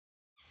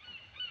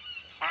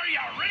you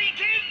ready,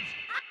 kids?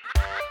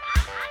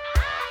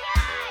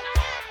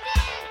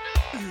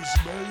 Is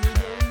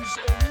mayonnaise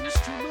an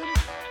instrument?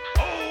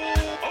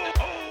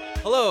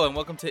 Hello and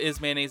welcome to Is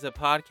Mayonnaise a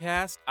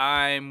Podcast.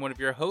 I'm one of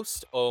your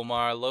hosts,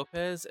 Omar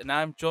Lopez, and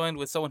I'm joined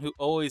with someone who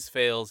always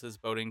fails his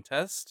boating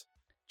test.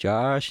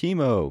 Josh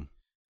Emo.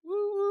 Woo,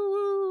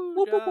 woo,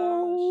 woo,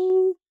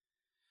 Josh.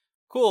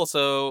 Cool.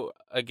 So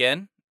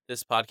again,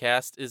 this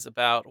podcast is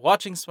about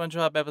watching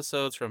SpongeBob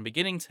episodes from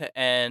beginning to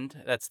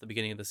end. That's the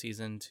beginning of the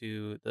season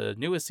to the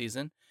newest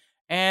season,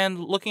 and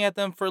looking at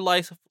them for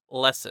life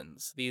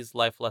lessons. These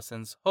life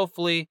lessons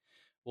hopefully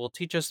will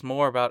teach us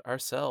more about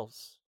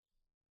ourselves.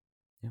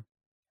 Yeah.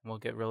 We'll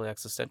get really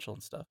existential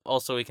and stuff.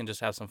 Also, we can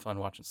just have some fun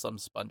watching some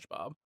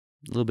SpongeBob.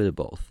 A little bit of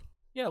both.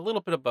 Yeah, a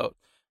little bit of both.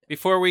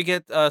 Before we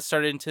get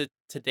started into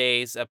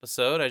today's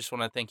episode, I just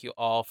want to thank you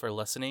all for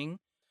listening.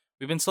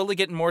 We've been slowly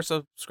getting more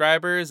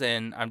subscribers,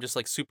 and I'm just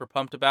super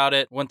pumped about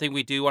it. One thing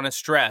we do want to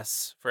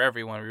stress for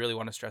everyone, we really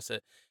want to stress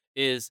it,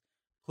 is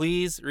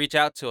please reach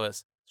out to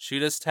us.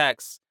 Shoot us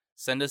texts.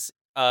 Send us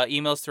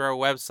emails through our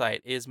website,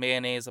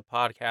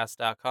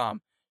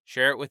 ismayonnaisepodcast.com.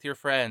 Share it with your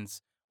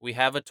friends. We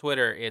have a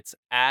Twitter. It's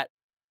at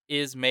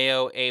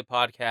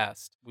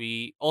ismayo.a-podcast.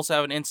 We also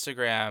have an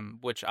Instagram,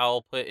 which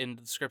I'll put in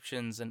the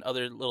descriptions and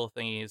other little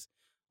thingies.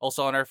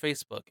 Also on our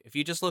Facebook. If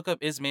you just look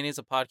up Is Mayonnaise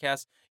a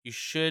Podcast, you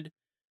should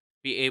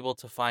be able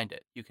to find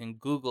it. You can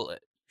Google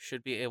it. You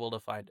should be able to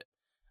find it.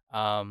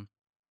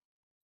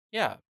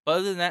 Yeah. But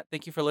other than that,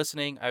 thank you for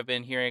listening. I've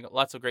been hearing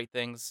lots of great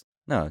things.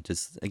 No,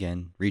 just,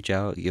 again, reach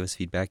out, give us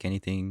feedback,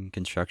 anything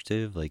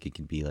constructive. Like, it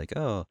could be like,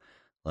 oh,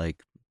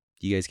 like,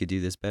 you guys could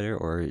do this better,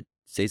 or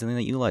say something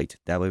that you liked.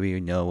 That way we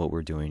know what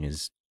we're doing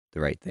is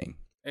the right thing.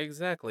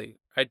 Exactly.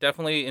 I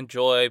definitely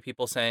enjoy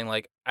people saying,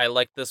 like, I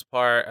liked this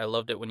part. I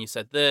loved it when you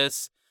said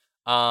this.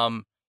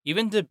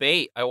 Even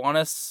debate. I want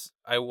us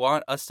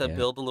to Yeah.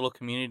 build a little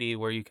community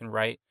where you can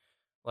write,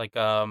 like,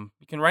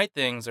 you can write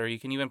things, or you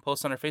can even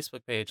post on our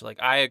Facebook page.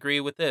 Like, I agree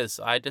with this.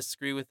 I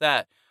disagree with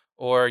that.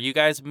 Or you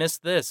guys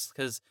missed this,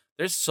 because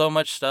there's so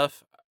much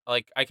stuff.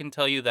 Like, I can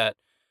tell you that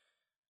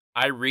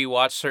I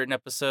rewatch certain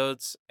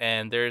episodes,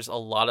 and there's a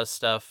lot of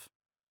stuff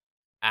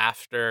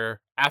after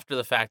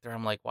the fact where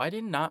I'm like,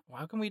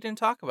 how come we didn't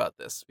talk about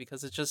this?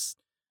 Because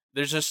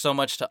there's just so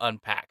much to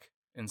unpack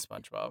in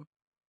SpongeBob.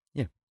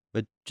 Yeah.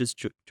 But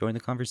just join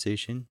the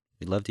conversation.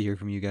 We'd love to hear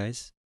from you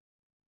guys.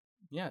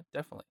 Yeah,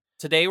 definitely.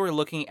 Today we're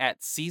looking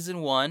at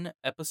Season 1,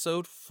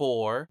 Episode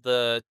 4.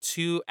 The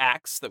two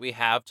acts that we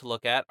have to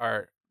look at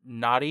are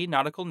Naughty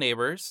Nautical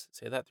Neighbors,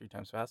 say that 3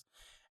 times fast,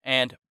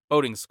 and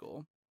Boating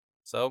School.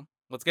 So,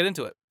 let's get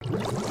into it.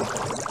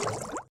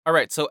 All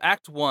right, so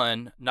Act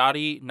 1,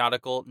 Naughty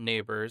Nautical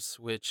Neighbors,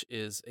 which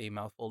is a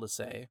mouthful to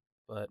say,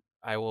 but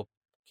I will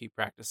keep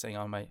practicing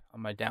on my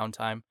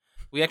downtime.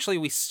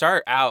 We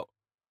start out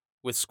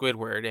with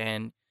Squidward,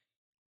 and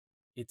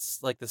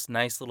it's like this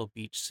nice little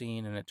beach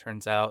scene, and it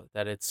turns out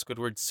that it's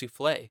Squidward's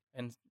souffle,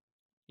 and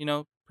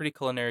pretty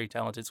culinary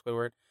talented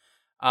Squidward.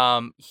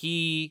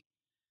 He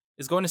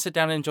is going to sit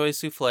down and enjoy his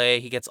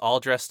souffle. He gets all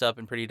dressed up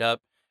and prettied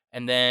up,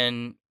 and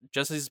then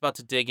just as he's about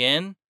to dig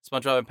in,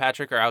 SpongeBob and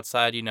Patrick are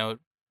outside,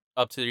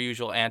 up to their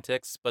usual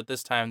antics, but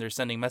this time they're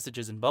sending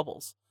messages in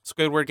bubbles.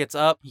 Squidward gets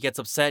up, he gets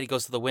upset, he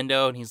goes to the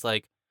window, and he's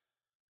like,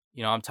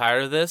 I'm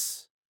tired of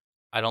this.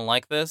 I don't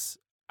like this.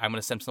 I'm going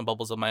to send some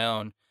bubbles of my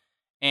own.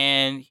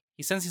 And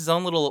he sends his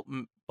own little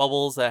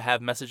bubbles that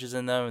have messages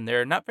in them, and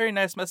they're not very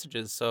nice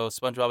messages. So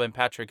SpongeBob and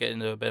Patrick get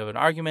into a bit of an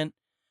argument,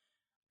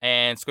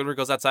 and Squidward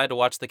goes outside to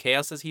watch the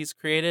chaos as he's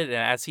created. And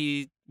as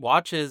he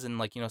watches, and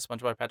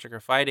SpongeBob and Patrick are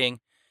fighting,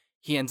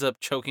 he ends up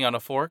choking on a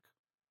fork,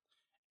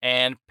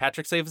 and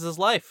Patrick saves his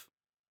life,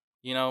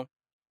 doing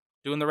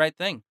the right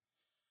thing.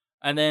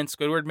 And then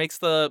Squidward makes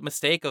the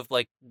mistake of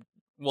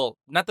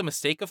not the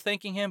mistake of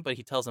thanking him, but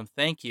he tells him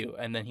thank you,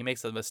 and then he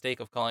makes the mistake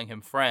of calling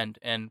him friend.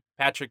 And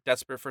Patrick,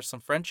 desperate for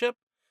some friendship,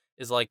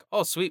 is like,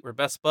 oh, sweet, we're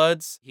best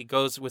buds. He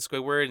goes with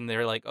Squidward, and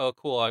they're like, oh,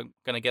 cool, I'm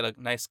going to get a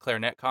nice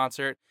clarinet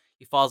concert.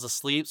 He falls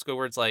asleep.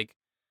 Squidward's like,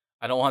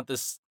 I don't want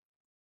this,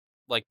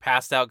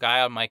 passed out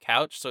guy on my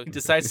couch. So he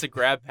decides to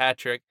grab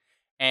Patrick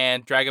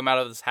and drag him out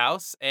of his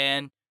house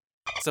and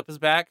picks up his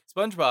back.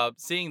 SpongeBob,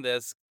 seeing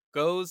this,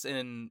 goes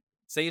and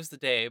saves the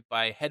day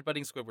by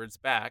headbutting Squidward's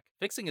back,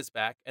 fixing his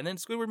back, and then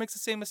Squidward makes the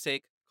same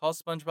mistake,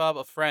 calls SpongeBob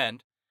a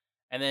friend,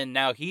 and then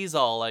now he's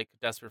all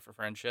desperate for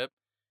friendship,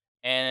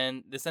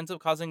 and this ends up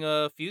causing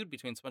a feud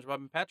between SpongeBob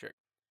and Patrick.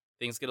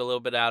 Things get a little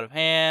bit out of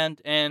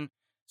hand, and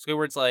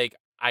Squidward's like,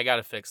 I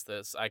gotta fix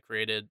this. I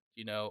created,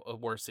 a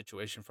worse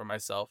situation for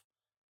myself.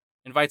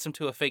 Invites him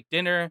to a fake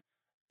dinner.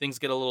 Things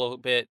get a little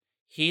bit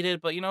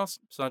heated, but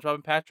SpongeBob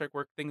and Patrick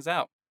work things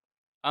out.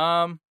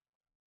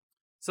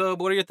 So,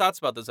 what are your thoughts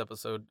about this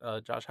episode,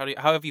 Josh? How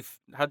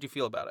did you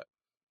feel about it?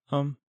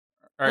 Or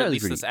that at was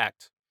least pretty- this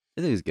act?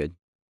 I think it was good.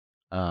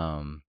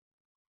 I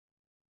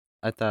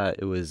thought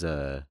it was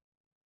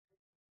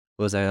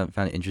what I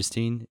found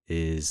interesting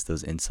is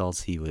those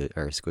insults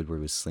Squidward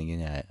was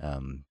slinging at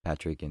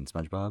Patrick and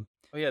SpongeBob.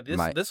 Oh yeah,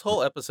 this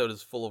whole episode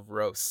is full of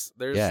roasts.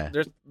 There's Yeah.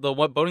 the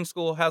what Boating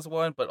School has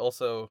one, but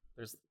also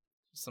there's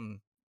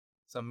some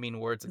mean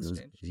words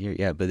exchanged.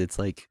 Yeah, but it's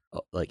like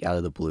out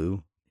of the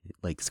blue,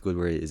 like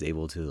Squidward is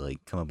able to like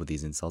come up with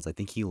these insults. I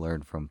think he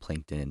learned from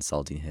Plankton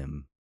insulting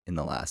him in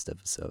the last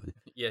episode.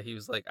 Yeah, he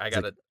was like, I It's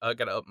like-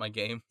 gotta up my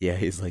game. Yeah,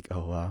 he's like,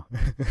 oh wow,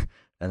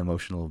 that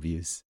emotional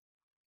abuse.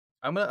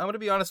 I'm gonna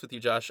be honest with you,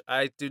 Josh.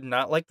 I do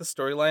not like the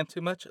storyline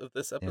too much of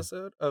this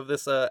episode of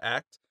this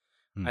act.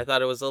 Hmm. I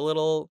thought it was a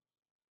little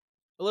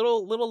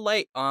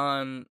light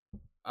on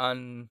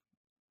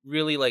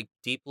really like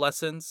deep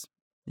lessons.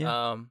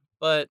 Yeah.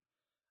 But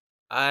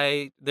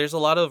there's a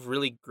lot of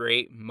really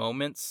great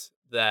moments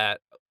that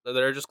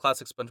are just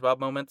classic SpongeBob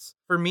moments.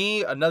 For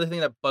me, another thing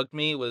that bugged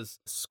me was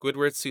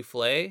Squidward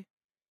souffle.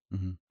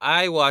 Mhm.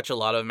 I watch a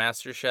lot of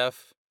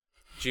MasterChef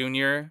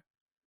Junior,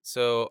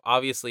 so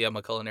obviously I'm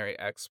a culinary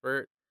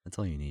expert, That's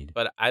all you need.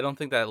 but I don't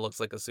think that looks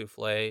like a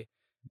souffle.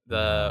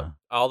 Nah.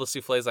 All the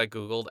souffles I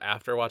googled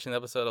after watching the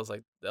episode, I was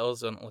like,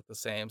 those don't look the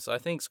same. So I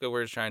think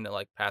Squidward is trying to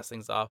like pass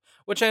things off,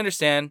 which I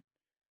understand.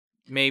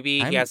 Maybe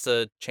he I'm- has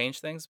to change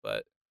things,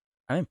 but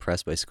I'm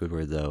impressed by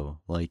Squidward though.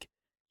 Like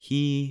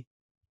he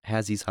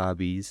has these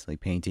hobbies like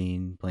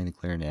painting, playing the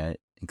clarinet,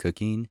 and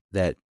cooking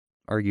that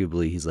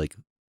arguably he's like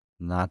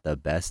not the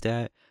best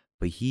at,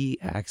 but he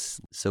acts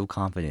so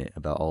confident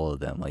about all of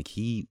them. Like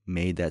he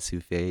made that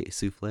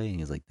souffle and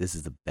he's like, this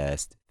is the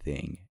best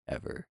thing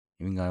ever.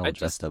 Even got all I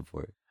dressed up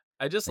for it.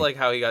 I just Like- like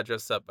how he got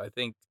dressed up. I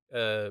think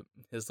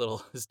his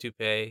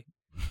toupee,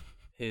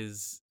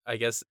 his I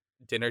guess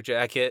dinner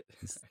jacket,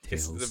 His I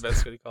guess is tails. the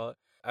best way to call it.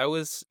 I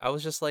was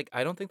just like,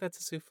 I don't think that's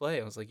a souffle.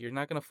 I was like, you're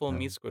not gonna fool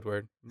me, No.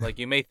 Squidward. Like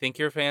you may think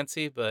you're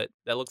fancy, but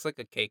that looks like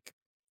a cake.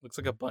 Looks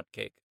like a bundt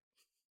cake.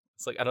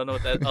 It's like I don't know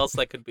what that else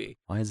that could be.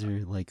 Why is there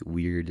like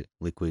weird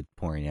liquid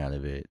pouring out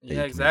of it? that you Yeah,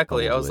 can make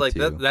exactly. I bubbles was like,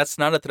 with, that's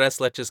not a tres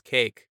leches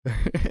cake. too?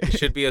 It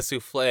should be a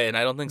souffle, and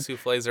I don't think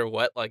souffles are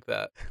wet like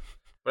that.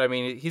 But I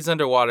mean, he's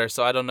underwater,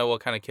 so I don't know what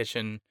kind of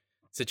kitchen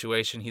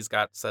situation he's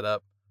got set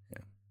up.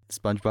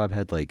 SpongeBob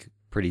had like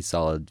pretty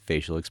solid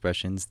facial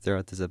expressions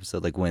throughout this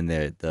episode. Like when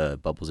the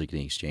bubbles are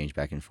getting exchanged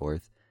back and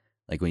forth,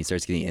 like when he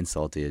starts getting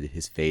insulted,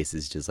 his face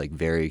is just like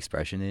very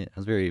expressionate. I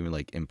was very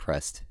like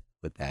impressed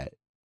with that.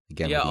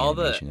 Again, Yeah, with the all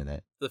the- animation of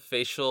that. The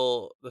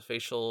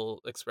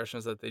facial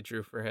expressions that they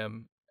drew for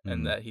him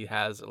and Mhm. that he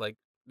has, like,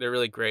 they're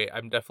really great.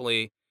 I'm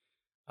definitely,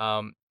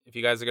 if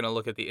you guys are gonna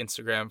look at the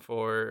Instagram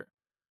for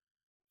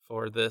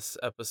this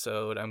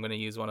episode, I'm gonna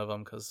use one of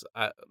them because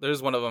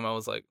there's one of them I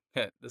was like,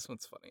 this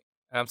one's funny.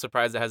 And I'm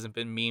surprised it hasn't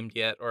been memed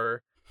yet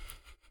or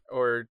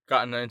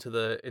gotten into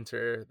the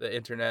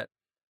internet.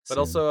 But Soon.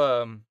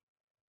 also,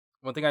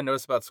 one thing I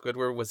noticed about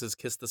Squidward was his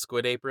Kiss the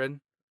Squid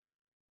apron,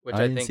 which I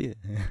I didn't think see it.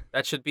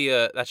 that should be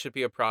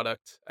a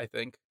product. I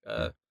think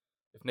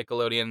if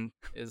Nickelodeon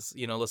is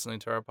listening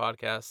to our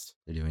podcast,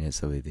 They're doing it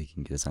so they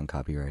can get us on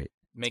copyright.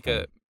 make fine.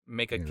 a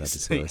They're about to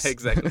Kiss. sue us.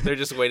 Exactly. They're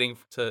just waiting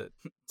to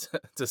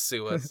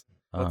sue us.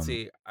 Let's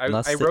see. I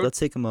wrote. Let's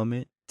take a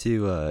moment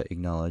to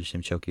acknowledge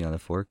him choking on a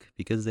fork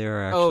because there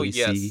are Oh, actually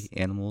yes. sea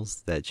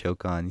animals that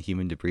choke on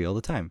human debris all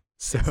the time.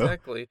 So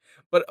Exactly.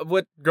 But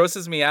what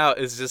grosses me out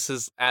is just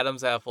his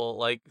Adam's apple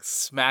like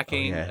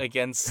smacking yeah.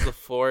 against the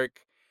fork,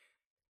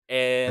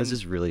 and it's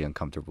just really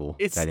uncomfortable.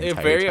 it's that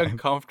entire very time.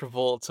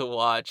 uncomfortable to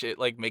watch. It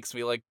like makes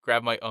me like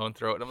grab my own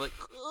throat, and I'm like,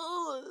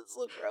 oh, it's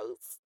so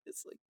gross.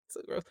 It's like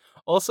so gross.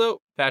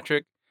 Also,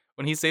 Patrick,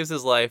 when he saves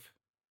his life,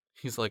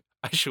 he's like,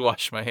 I should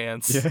wash my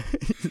hands, Yeah.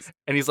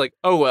 and he's like,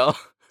 oh well.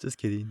 Just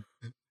kidding.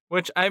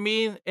 Which I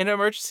mean, in an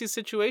emergency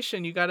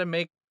situation, you got to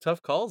make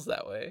tough calls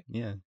that way.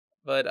 Yeah.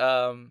 But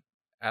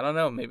I don't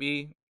know.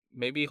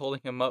 Maybe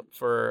holding him up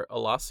for a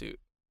lawsuit,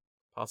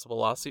 possible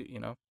lawsuit.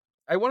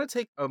 I want to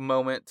take a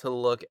moment to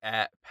look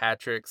at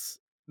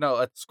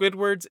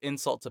Squidward's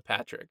insult to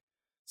Patrick.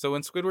 So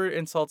when Squidward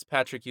insults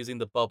Patrick using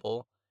the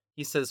bubble,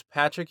 he says,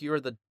 "Patrick, you are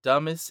the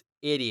dumbest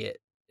idiot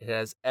it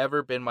has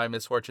ever been my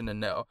misfortune to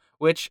know."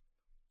 Which,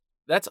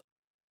 that's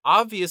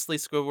obviously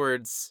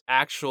Squidward's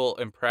actual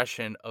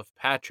impression of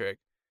Patrick.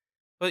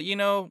 But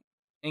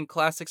in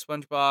classic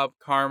SpongeBob,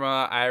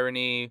 karma,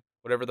 irony,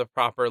 whatever the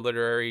proper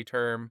literary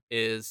term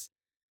is,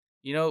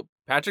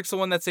 Patrick's the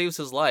one that saves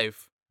his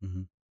life.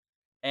 Mhm.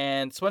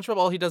 And SpongeBob,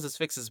 all he does is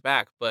fix his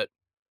back, but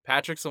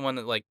Patrick's the one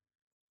that like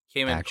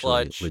came in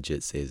Actually, clutch.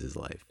 legit saves his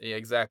life. Yeah,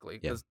 exactly.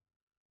 Yeah. Because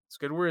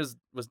Squidward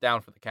was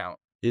down for the count.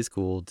 It is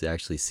cool to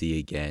actually see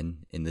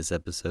again in this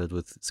episode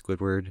with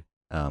Squidward.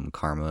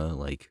 Karma,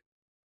 like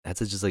that's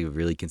just like a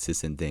really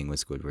consistent thing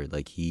with Squidward.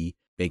 Like he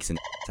makes an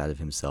ass out of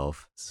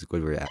himself.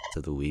 Squidward ass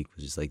of the week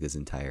was just like this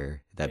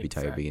entire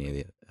beginning of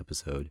the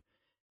episode,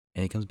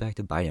 and it comes back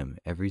to bite him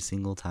every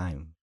single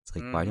time. It's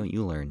like, why Mhm. don't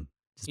you learn?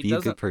 Just He be a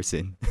doesn't- good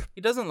person.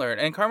 He doesn't learn.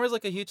 And karma's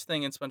like a huge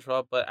thing in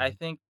SpongeBob, but I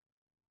think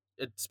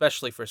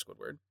especially for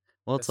Squidward.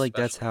 Well, it's like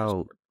that's Especially for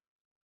how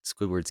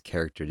Squidward. Squidward's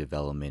character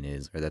development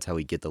is, or that's how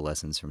we get the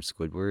lessons from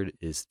Squidward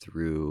is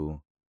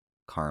through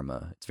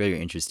karma. It's very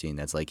interesting.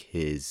 That's like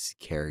his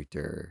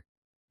character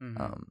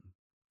Mhm.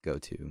 go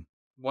to.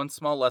 One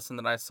small lesson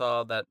that I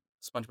saw that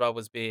SpongeBob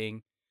was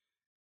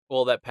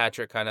that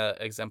Patrick kind of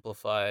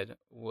exemplified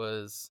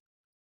was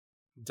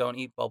don't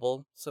eat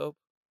bubble soap.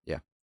 Yeah.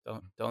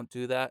 Don't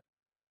do that.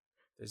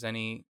 If there's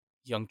any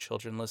young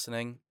children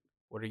listening,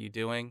 what are you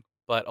doing?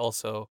 But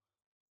also,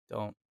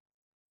 don't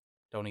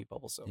eat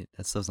bubble soap. Yeah,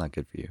 that stuff's not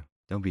good for you.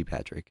 Don't be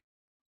Patrick.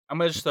 I'm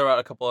gonna just throw out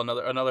a couple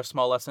another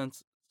small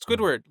lessons.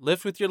 Squidward,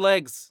 lift with your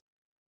legs.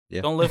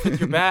 Yeah. Don't lift with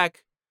your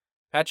back.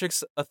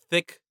 Patrick's a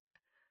thick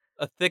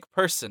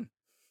person.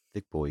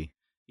 Thick boy.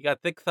 You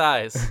got thick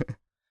thighs.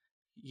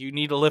 You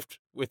need to lift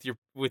with your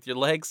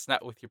legs,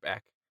 not with your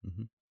back.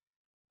 Mhm.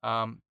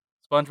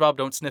 SpongeBob,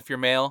 don't sniff your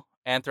mail.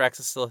 Anthrax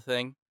is still a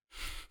thing.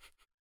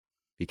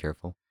 Be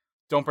careful.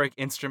 Don't break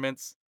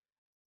instruments.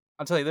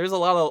 I'll tell you, there's a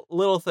lot of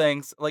little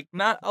things, like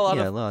not a lot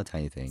Yeah, a of lot of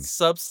tiny things.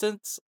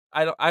 substance.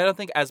 I don't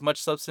think as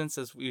much substance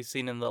as we've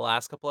seen in the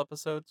last couple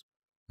episodes.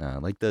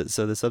 Like the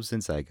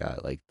substance I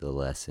got, like the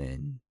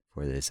lesson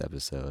for this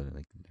episode,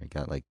 like I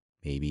got like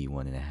maybe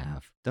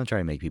 1.5. Don't try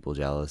to make people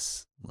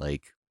jealous.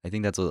 Like I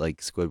think that's what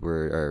like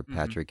Squidward or Mhm.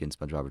 Patrick and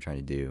SpongeBob are trying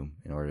to do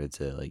in order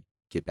to like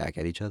get back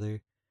at each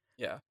other.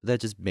 Yeah. But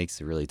that just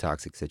makes a really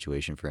toxic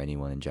situation for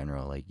anyone in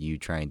general. Like you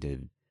trying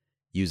to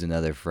use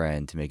another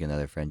friend to make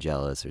another friend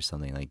jealous or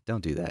something. Like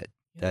don't do that.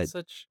 Yeah, That that's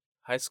such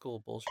high school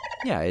bullshit.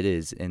 yeah, it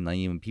is. And like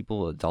even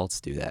adults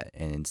do that,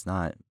 and it's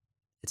not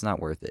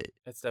worth it.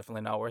 It's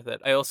definitely not worth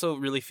it. I also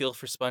really feel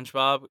for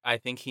SpongeBob. I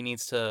think he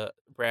needs to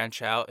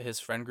branch out his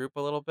friend group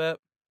a little bit.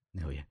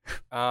 No, yeah.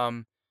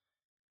 Um,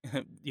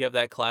 you have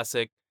that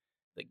classic,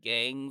 the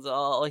gang's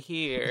all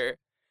here.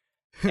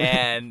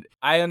 And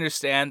I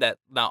understand that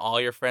not all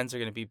your friends are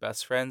going to be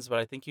best friends, but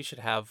I think you should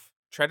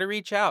try to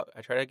reach out.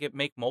 I try to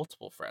make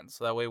multiple friends.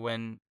 So that way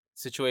when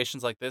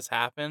situations like this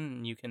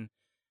happen, you can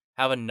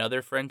have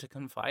another friend to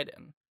confide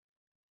in.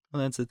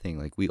 Well, that's the thing.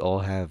 Like, we all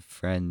have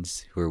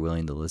friends who are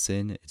willing to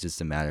listen. It's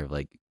just a matter of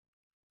like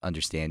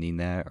understanding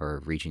that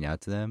or reaching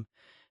out to them.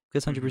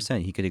 Because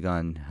 100%, he could have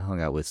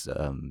hung out with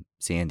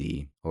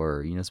Sandy,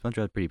 or SpongeBob's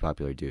a pretty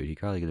popular dude. He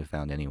probably could have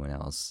found anyone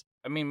else.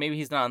 I mean, maybe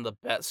he's not on the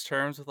best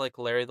terms with like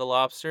Larry the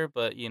Lobster,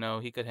 but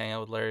he could hang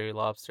out with Larry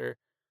Lobster.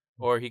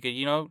 Or he could,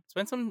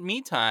 spend some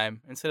me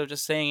time instead of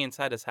just staying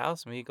inside his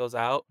house. Maybe he goes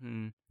out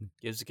and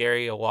gives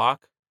Gary a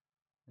walk.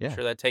 I'm Yeah.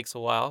 sure that takes a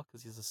while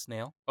because he's a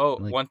snail. Oh,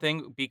 Like- one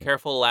thing, be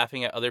careful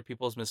laughing at other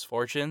people's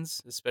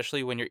misfortunes,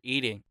 especially when you're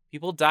eating.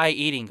 People die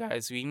eating,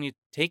 guys. You need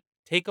to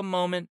take a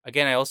moment.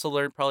 Again, I also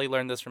probably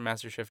learned this from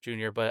MasterChef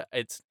Junior, but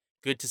it's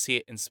good to see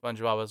it in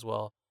SpongeBob as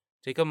well.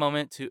 Take a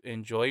moment to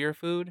enjoy your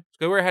food.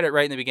 Squidward had it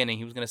right in the beginning.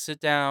 He was going to sit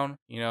down,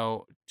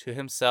 to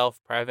himself,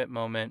 private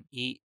moment,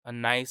 eat a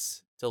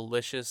nice,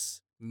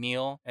 delicious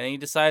meal. And then he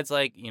decides,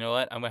 like, you know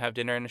what? I'm going to have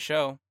dinner and a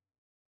show.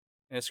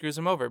 And it screws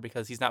him over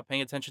because he's not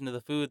paying attention to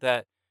the food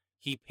that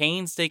he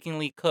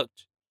painstakingly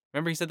cooked.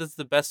 Remember, he said this is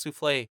the best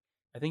souffle.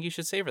 I think you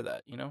should savor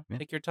that, Yeah.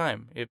 Take your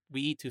time. If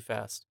we eat too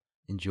fast.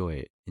 Enjoy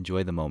it.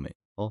 Enjoy the moment.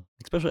 Well,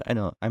 especially, I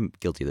know I'm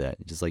guilty of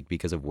that. Just like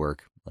because of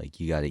work, like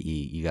you got to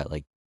eat. You got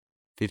like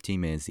 15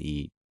 minutes to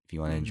eat if you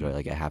want to enjoy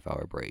like a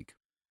half-hour break.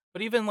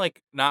 But even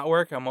like not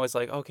work, I'm always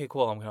like, okay,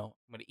 cool. I'm gonna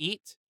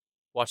eat,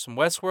 watch some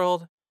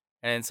Westworld,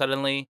 and then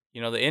suddenly,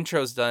 the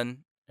intro's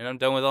done, and I'm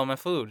done with all my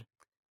food.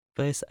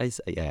 But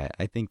yeah,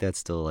 I think that's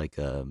still like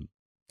a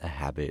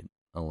habit,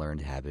 a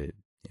learned habit,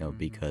 Mhm.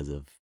 because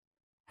of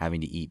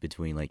having to eat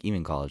between like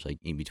even college, like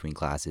in between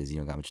classes, you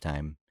don't got much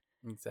time.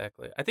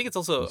 Exactly. I think it's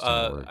also Just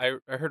doing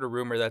work. I heard a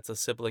rumor that's a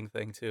sibling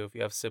thing too. If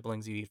you have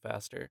siblings, you eat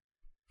faster.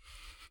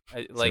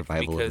 Like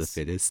Survival of the because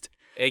fittest.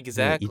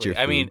 exactly. your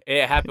I mean, food.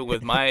 it happened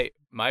with my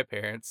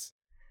parents.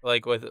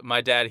 Like with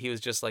my dad, he was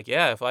just like,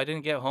 yeah, if I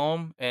didn't get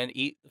home and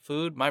eat the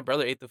food, my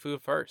brother ate the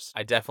food first.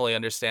 I definitely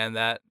understand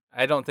that.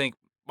 I don't think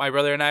my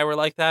brother and I were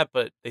like that,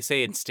 but they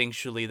say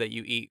instinctually that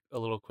you eat a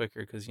little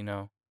quicker because, it's Don't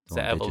the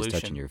want bitches evolution.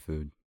 touching your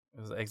food.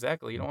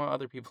 Exactly. You don't want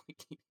other people to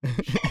eat.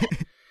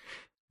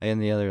 And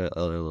the other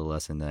little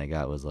lesson that I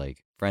got was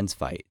like friends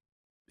fight.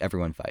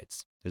 Everyone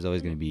fights. There's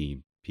always going to be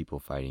people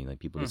fighting, like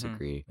people Mhm.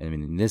 disagree. And I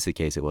mean, in this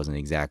case, it wasn't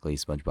exactly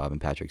SpongeBob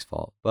and Patrick's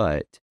fault,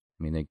 but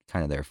I mean, they're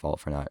kind of their fault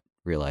for not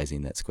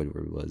realizing that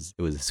it was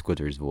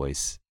Squidward's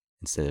voice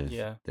instead of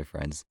Yeah. their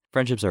friends.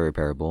 Friendships are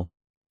repairable.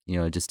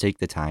 Just take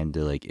the time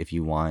to like, if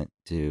you want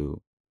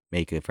to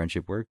make a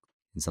friendship work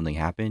and something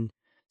happen,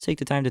 take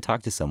the time to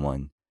talk to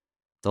someone.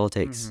 That's all it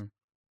takes. Mhm.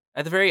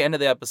 At the very end of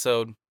the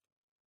episode,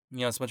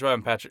 SpongeBob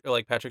and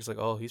Patrick's like,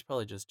 oh, he's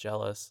probably just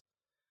jealous.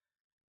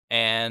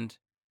 And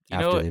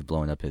After they've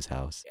blown up his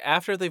house.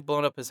 after they've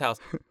blown up his house,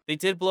 they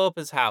did blow up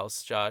his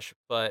house, Josh.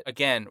 But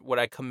again, what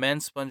I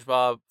commend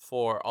SpongeBob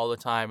for all the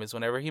time is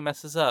whenever he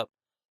messes up,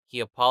 he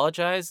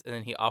apologizes and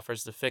then he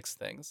offers to fix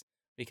things.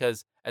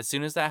 Because as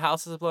soon as that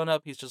house is blown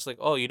up, he's just like,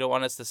 oh, you don't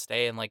want us to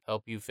stay and like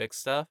help you fix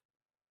stuff?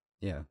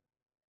 Yeah.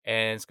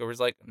 And Squidward's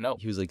like, no.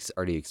 He was like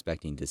already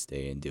expecting to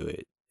stay and do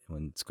it.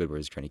 When Squidward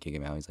was trying to kick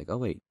him out, he's like, "Oh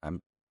wait,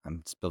 I'm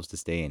supposed to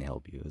stay and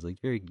help you." It was like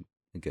very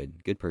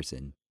good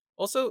person.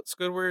 Also,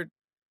 Squidward,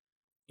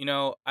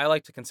 I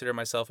like to consider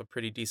myself a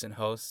pretty decent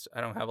host.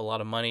 I don't have a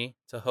lot of money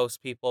to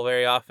host people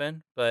very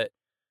often, but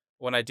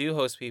when I do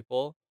host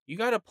people, you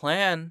got to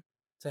plan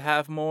to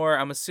have more.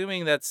 I'm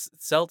assuming that's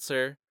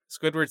seltzer.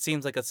 Squidward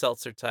seems like a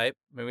seltzer type.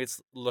 Maybe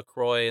it's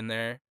LaCroix in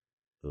there.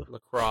 Ugh.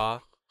 LaCroix.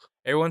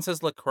 Everyone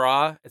says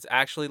LaCroix. It's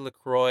actually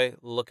LaCroix.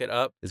 Look it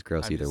up. It's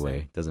gross I'm either just way.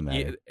 saying. Doesn't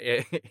matter.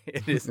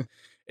 It is.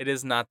 It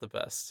is not the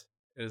best.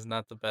 It is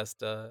not the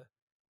best.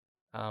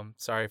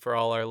 Sorry for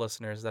all our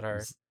listeners that are.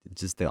 It's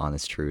just the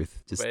honest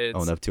truth. Just But it's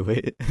own up to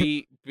it.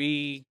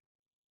 be.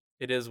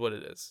 It is what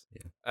it is.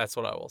 Yeah. That's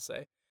what I will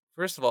say.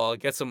 First of all, it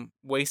gets them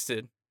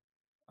wasted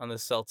on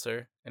this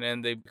seltzer, and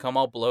then they become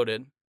all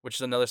bloated, which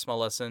is another small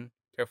lesson.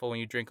 Careful when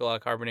you drink a lot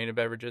of carbonated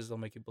beverages; they'll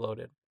make you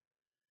bloated.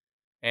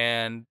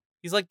 And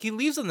he's like, he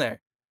leaves them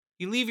there.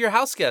 You leave your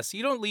house guests.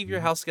 You don't leave your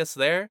Mhm. house guests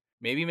there.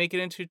 Maybe make it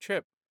into a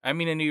trip. I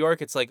mean, in New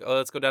York, it's like, oh,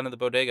 let's go down to the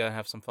bodega and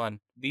have some fun.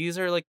 These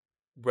are like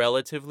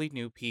relatively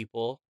new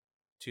people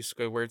to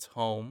Squidward's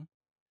home.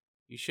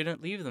 You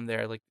shouldn't leave them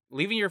there. Like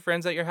leaving your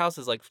friends at your house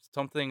is like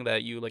something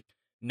that you like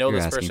know You're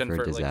this asking person for a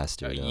for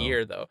disaster, like a though.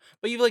 year though.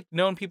 But you've like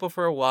known people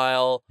for a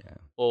while, Yeah.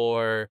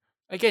 or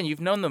again,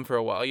 you've known them for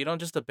a while. You don't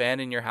just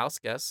abandon your house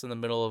guests in the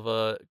middle of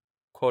a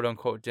quote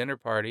unquote dinner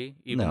party,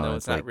 even No, though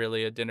it's it's not like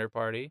really a dinner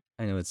party.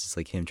 I know it's just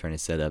like him trying to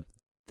set up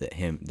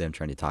them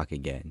trying to talk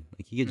again.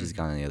 Like he could just Mhm.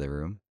 gone in the other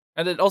room.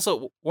 And then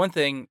also one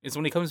thing is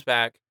when he comes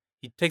back,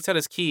 he takes out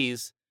his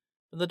keys,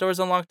 but the door's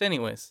unlocked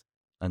anyways.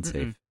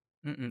 Unsafe.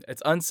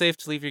 It's unsafe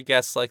to leave your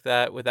guests like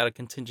that without a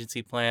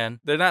contingency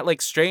plan. They're not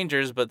like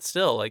strangers, but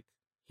still, like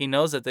he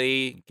knows that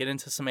they get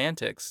into some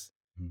antics,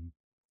 Mhm.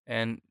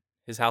 and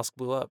his house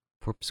blew up.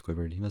 Poor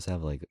Squidward. He must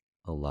have like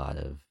a lot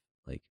of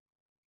like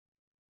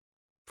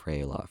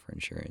pray a lot for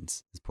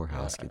insurance. His poor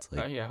house gets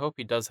like I hope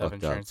he does have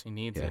fucked up. insurance. He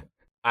needs Yeah. it.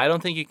 I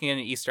don't think you can get an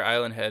Easter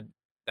Island head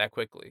that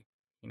quickly.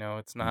 You know,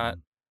 it's not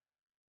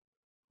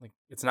Mhm.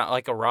 it's not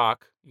like a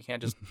rock. You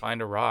can't just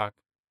find a rock.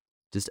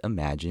 Just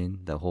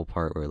imagine the whole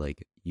part where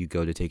like you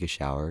go to take a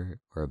shower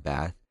or a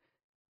bath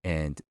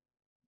and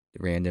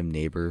random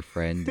neighbor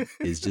friend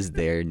is just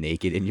there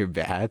naked in your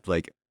bath.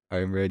 Like,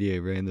 I'm ready. I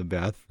ran the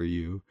bath for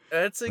you.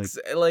 That's Like-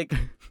 like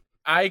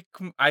I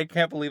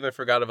can't believe I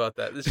forgot about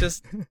that. It's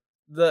just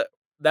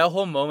that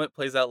whole moment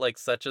plays out like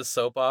such a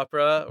soap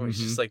opera where he's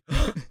just like,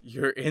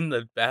 you're in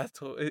the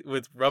bath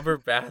with rubber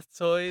bath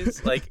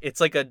toys. Like it's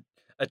like a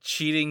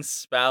cheating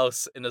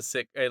spouse in a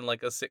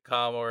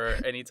sitcom or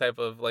any type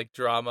of like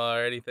drama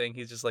or anything.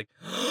 He's just like,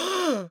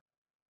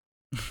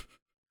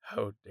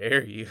 how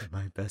dare you,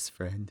 my best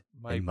friend.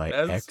 my and my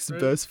best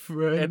ex-best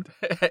friend.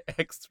 and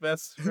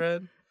ex-best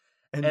friend.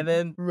 and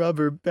then-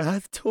 rubber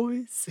bath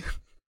toys.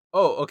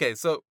 Oh, okay.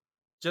 So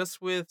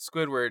just with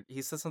Squidward,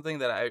 he says something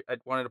that I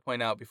wanted to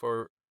point out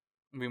before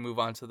we move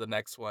on to the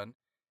next one.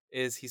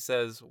 Is he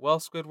says, well,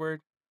 Squidward,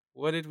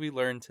 what did we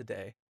learn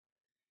today?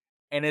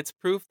 And it's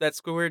proof that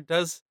Squidward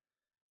does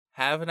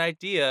have an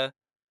idea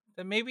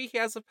that maybe he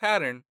has a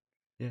pattern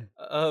Yeah.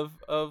 of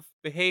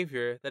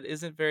behavior that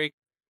isn't very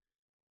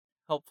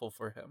helpful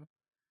for him.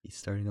 He's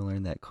starting to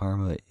learn that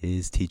karma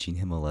is teaching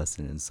him a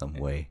lesson in some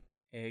way.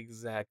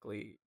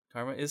 Exactly.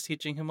 Karma is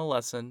teaching him a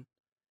lesson.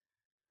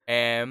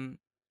 And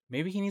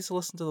maybe he needs to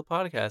listen to the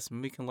podcast.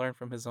 Maybe he can learn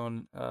from his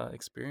own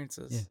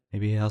experiences. Yeah.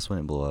 Maybe a house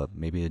wouldn't blow up.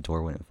 Maybe a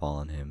door wouldn't fall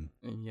on him.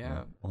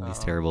 Yeah. All these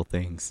terrible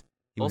things.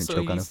 He wouldn't Also,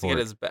 choke he on a needs to get fork.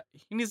 his back.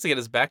 He needs to get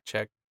his back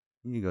checked.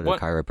 You need to go to What-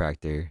 a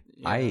chiropractor.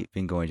 Yeah. I've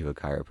been going to a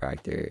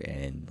chiropractor,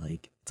 and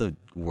like it's a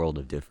world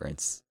of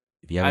difference.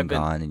 If you haven't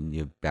gone and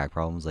you have back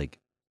problems, like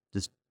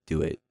just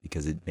do it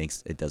because it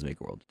does make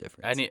a world of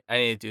difference. I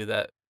need to do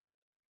that.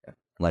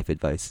 Life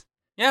advice.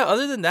 Yeah.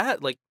 Other than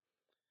that, like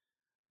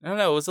I don't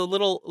know, it was a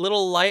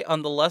little light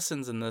on the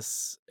lessons in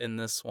this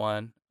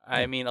one.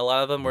 I Yeah, mean, a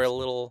lot of them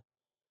understand.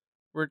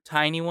 were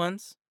tiny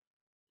ones,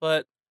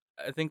 but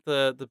I think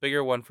the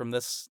bigger one from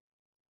this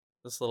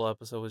little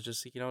episode was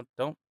just don't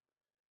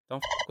f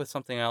with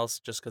something else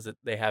just because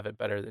they have it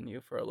better than you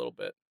for a little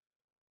bit.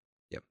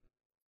 Yep.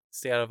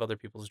 Stay out of other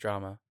people's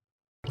drama.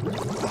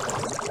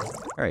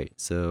 All right,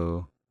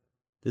 so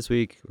this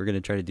week we're gonna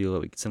try to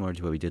do similar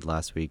to what we did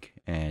last week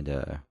and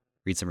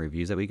read some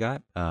reviews that we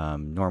got.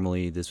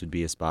 Normally this would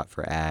be a spot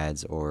for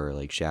ads or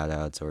like shout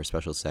outs or a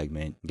special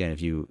segment. Again,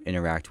 if you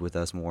interact with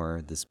us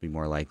more, this would be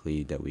more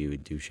likely that we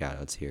would do shout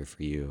outs here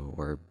for you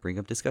or bring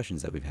up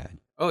discussions that we've had.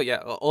 Oh yeah.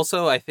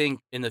 Also, I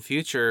think in the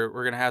future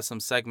we're gonna have some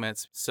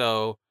segments,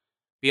 so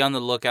be on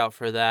the lookout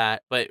for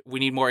that. But we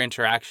need more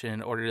interaction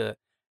in order to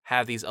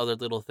have these other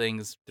little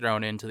things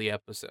thrown into the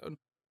episode.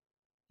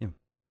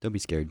 Don't be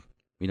scared.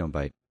 We don't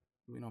bite.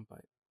 We don't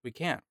bite. We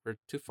can't. We're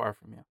too far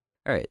from you.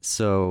 All right,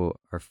 so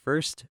our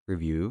first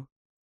review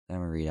that I'm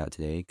gonna read out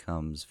today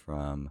comes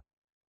from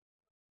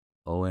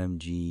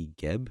OMG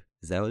Geb.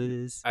 Is that what it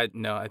is? I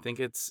think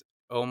it's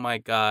oh my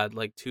god,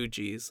 like 2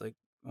 G's, like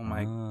oh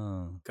my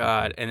Oh,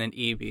 god, okay. and then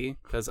EB,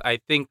 because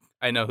I think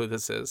I know who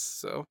this is.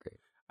 So Great.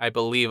 I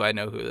believe I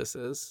know who this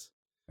is.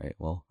 All right,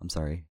 well, I'm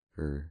sorry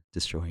for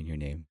destroying your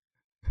name.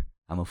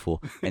 I'm a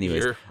fool.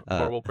 Anyways, You're a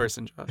horrible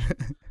person, Josh.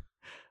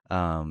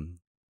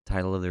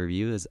 title of the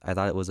review is I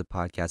thought it was a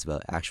podcast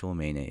about actual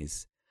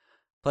mayonnaise.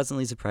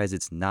 Pleasantly surprised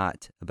it's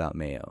not about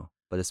mayo,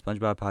 but a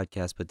SpongeBob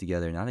podcast put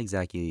together not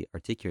exactly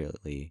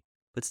articulately,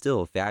 but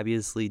still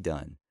fabulously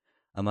done.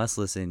 A must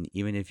listen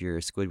even if you're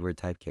a Squidward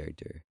type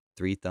character.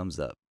 3 thumbs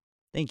up.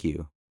 Thank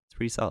you. It's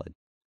pretty solid.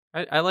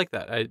 I like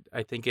that.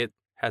 I think it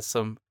has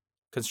some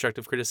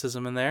constructive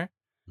criticism in there,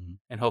 Mhm.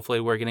 and hopefully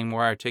we're getting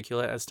more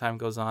articulate as time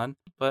goes on.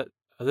 But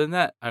other than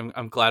that,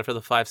 I'm glad for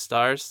the 5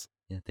 stars.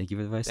 Yeah, thank you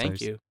for the 5 Thank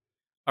stars. you.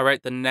 All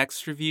right, the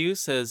next review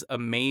says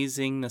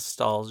amazing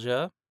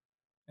nostalgia,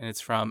 and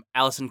it's from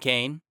Allison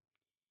Kane,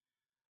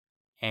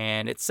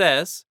 and it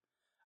says,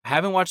 I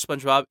haven't watched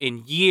SpongeBob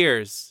in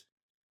years,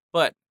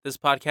 but this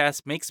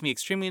podcast makes me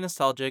extremely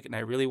nostalgic, and I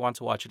really want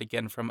to watch it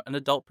again from an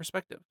adult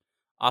perspective.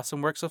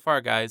 Awesome work so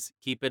far, guys.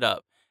 Keep it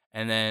up.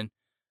 And then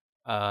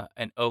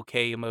an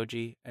okay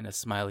emoji and a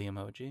smiley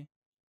emoji,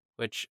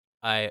 which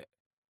I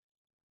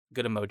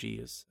good emoji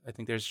use. I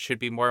think there should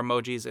be more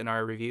emojis in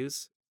our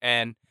reviews.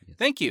 And Yes.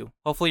 thank you.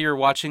 Hopefully you're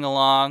watching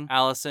along,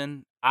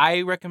 Allison.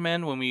 I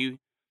recommend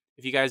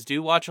if you guys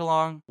do watch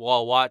along,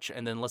 well, watch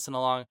and then listen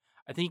along.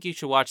 I think you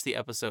should watch the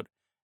episode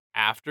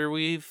after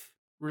we've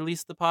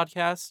released the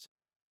podcast.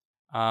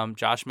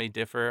 Josh may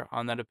differ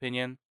on that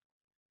opinion,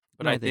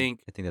 but No, I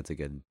think I think that's a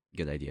good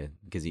idea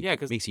because it yeah,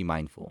 because makes you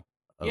mindful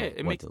yeah, of it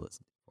what makes to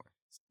listen for.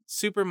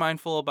 super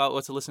mindful about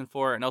what to listen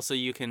for, and also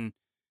you can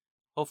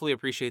hopefully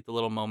appreciate the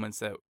little moments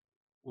that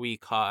we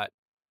caught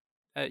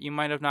that you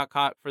might have not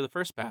caught for the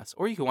first pass,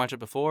 or you can watch it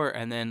before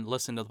and then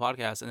listen to the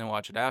podcast and then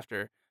watch it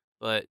after.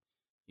 But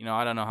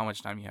I don't know how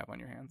much time you have on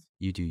your hands.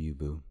 You do you,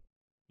 boo.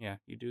 Yeah,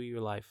 you do your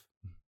life,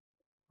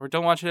 or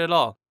don't watch it at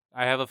all.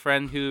 I have a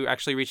friend who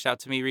actually reached out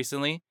to me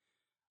recently.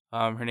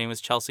 Her name was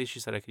Chelsea. She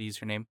said I could use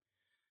her name,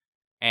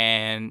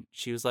 and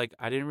she was like,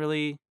 "I didn't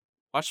really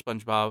watch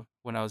SpongeBob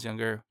when I was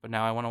younger, but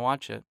now I want to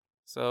watch it."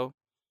 So,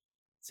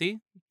 see,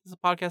 this is a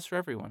podcast for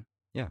everyone.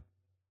 Yeah.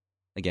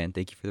 Again,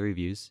 thank you for the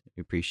reviews.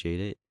 We appreciate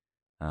it.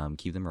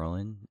 Keep them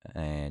rolling.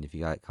 And if you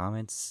got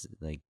comments,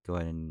 like go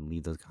ahead and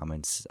leave those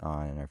comments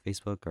on our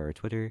Facebook or our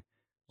Twitter.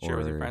 Share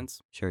with your or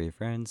friends. Share with your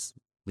friends.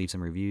 Leave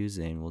some reviews,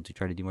 and we'll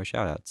try to do more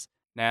shout outs.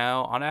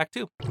 Now on Act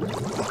 2.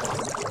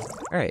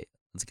 All right,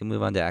 let's go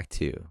move on to Act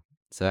 2.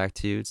 So Act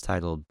 2, it's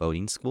titled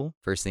Boating School.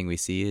 First thing we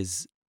see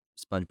is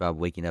SpongeBob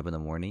waking up in the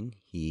morning.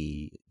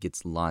 He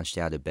gets launched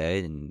out of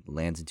bed and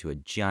lands into a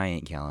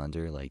giant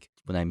calendar. Like,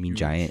 when I mean Huge.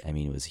 giant, I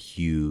mean it was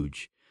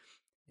huge.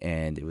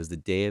 And it was the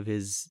day of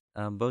his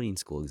boating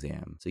school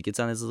exam. So he gets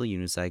on his little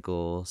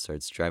unicycle,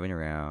 starts driving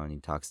around. He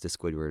talks to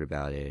Squidward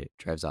about it,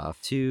 drives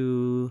off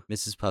to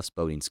Mrs. Puff's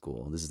boating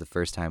school. This is the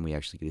first time we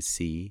actually get to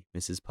see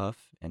Mrs.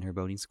 Puff and her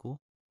boating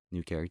school.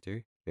 New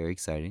character, very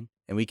exciting.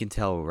 And we can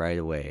tell right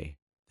away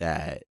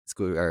that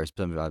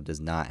SpongeBob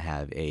does not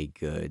have a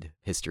good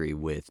history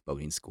with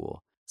boating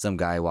school. Some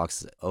guy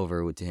walks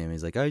over to him.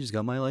 He's like, I just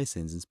got my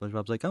license. And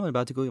SpongeBob's like, I'm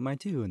about to go get mine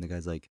too. And the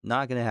guy's like,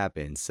 not going to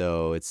happen.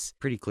 So it's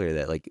pretty clear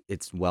that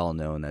it's well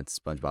known that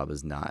SpongeBob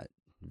is not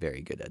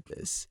very good at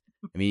this.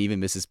 I mean, even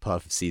Mrs.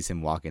 Puff sees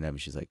him walking up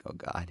and she's like, oh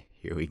God,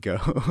 here we go.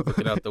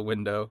 Looking out the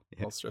window,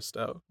 Yeah. all stressed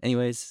out.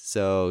 Anyways,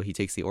 so he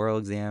takes the oral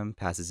exam,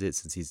 passes it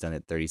since he's done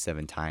it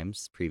 37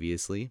 times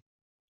previously.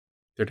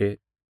 38.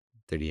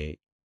 38.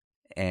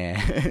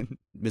 And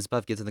Mrs.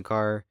 Puff gets in the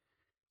car,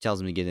 tells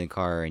him to get in the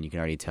car, and you can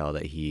already tell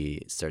that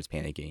he starts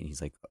panicking.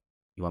 He's like,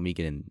 you want me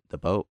to get in the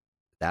boat?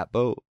 That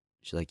boat?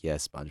 She's like,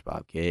 yes,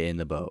 SpongeBob, get in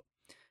the boat.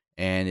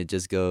 And it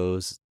just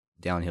goes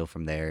downhill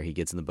from there. He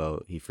gets in the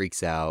boat. He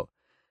freaks out,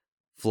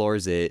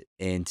 floors it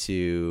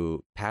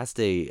into past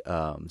a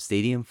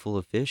stadium full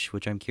of fish,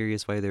 which I'm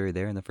curious why they were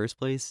there in the first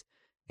place,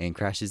 and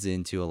crashes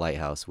into a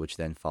lighthouse, which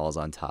then falls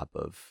on top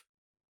of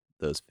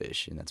those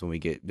fish. And that's when we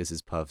get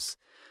Mrs. Puff's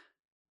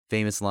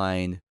famous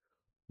line,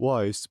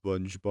 why,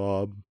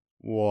 SpongeBob?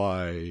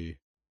 Why?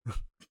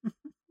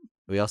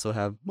 We also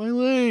have my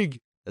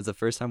leg. That's the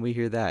first time we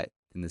hear that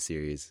in the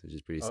series, which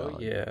is pretty solid. Oh,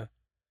 yeah.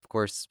 Of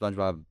course,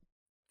 SpongeBob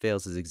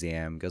fails his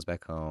exam, goes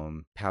back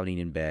home, pouting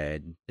in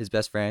bed. His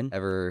best friend,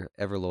 ever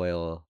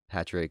loyal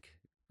Patrick,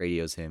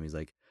 radios him. He's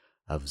like,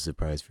 I have a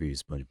surprise for you,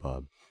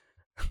 SpongeBob.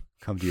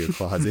 Come to your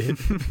closet.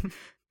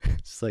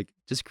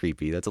 Just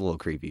creepy. That's a little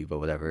creepy, but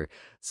whatever.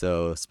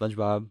 So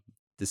SpongeBob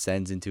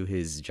descends into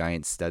his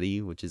giant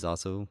study, which is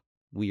also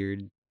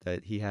weird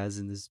that he has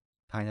in this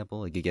pineapple.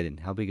 Like, again,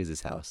 how big is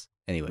this house?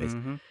 Anyways,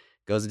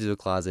 goes into the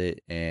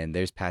closet, and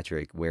there's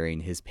Patrick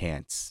wearing his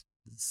pants.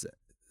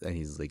 And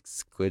he's like,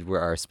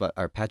 Squidward,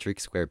 our Patrick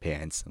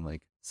SquarePants. I'm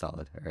like,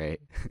 solid, all right.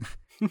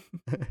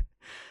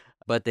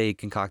 But they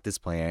concoct this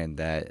plan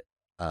that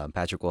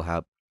Patrick will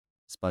help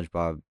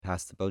SpongeBob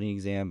pass the boating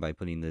exam by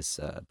putting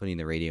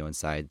the radio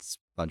inside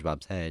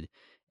SpongeBob's head,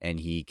 and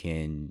he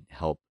can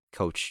help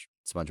coach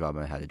SpongeBob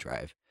on how to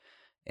drive.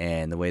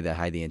 And the way they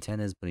hide the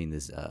antenna is putting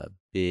this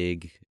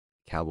big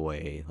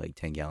cowboy, like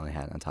 10-gallon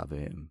hat on top of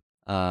him.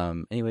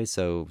 Anyway,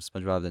 so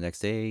SpongeBob the next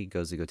day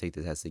goes to go take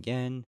the test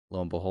again.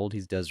 Lo and behold, he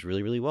does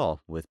really, really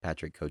well with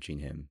Patrick coaching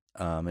him.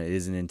 It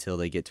isn't until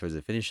they get towards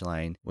the finish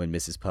line when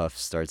Mrs. Puff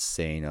starts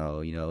saying,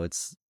 oh,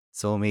 it's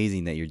so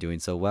amazing that you're doing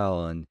so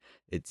well. And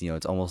it's,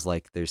 it's almost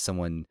like there's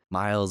someone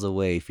miles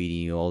away feeding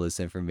you all this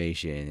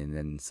information. And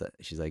then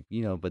she's like,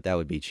 but that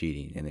would be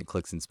cheating. And it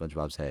clicks in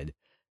SpongeBob's head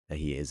that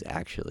he is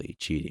actually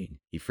cheating.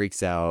 He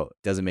freaks out,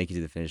 doesn't make it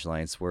to the finish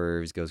line,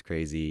 swerves, goes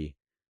crazy,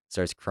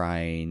 starts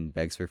crying,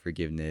 begs for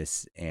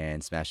forgiveness,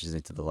 and smashes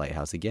into the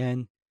lighthouse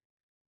again.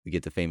 We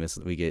get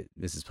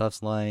Mrs.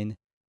 Puff's line,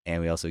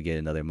 and we also get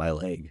another my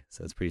leg.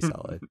 So it's pretty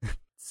solid.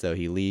 So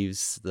he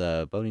leaves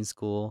the boating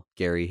school.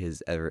 Gary,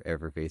 his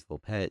ever faithful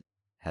pet,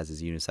 has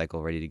his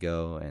unicycle ready to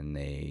go, and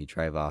they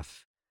drive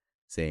off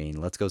saying,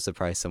 let's go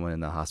surprise someone in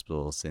the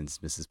hospital since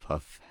Mrs.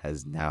 Puff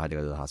has now had to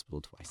go to the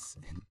hospital twice.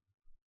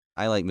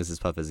 I like Mrs.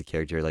 Puff as a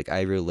character. Like,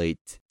 I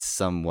relate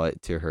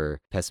somewhat to her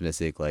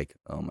pessimistic, like,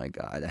 oh my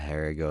God,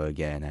 here I go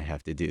again. I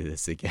have to do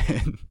this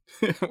again.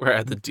 Where I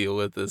had to deal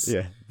with this.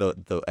 Yeah, the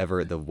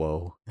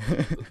woe.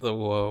 The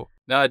woe.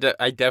 No,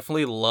 I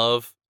definitely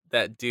love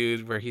that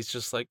dude where he's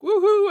just like,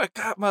 woohoo, I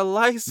got my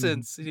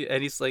license.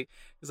 And he's like,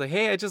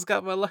 hey, I just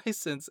got my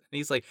license. And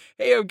he's like,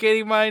 hey, I'm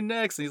getting mine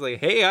next. And he's like,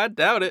 hey, I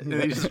doubt it. And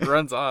he just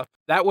runs off.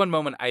 That one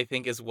moment, I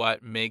think, is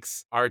what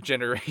makes our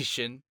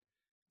generation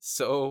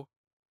so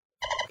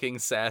fucking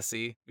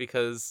sassy,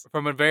 because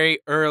from a very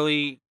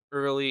early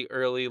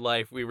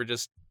life, we were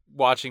just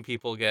watching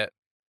people get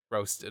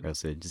roasted.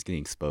 Just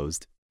getting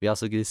exposed. We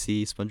also get to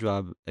see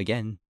SpongeBob,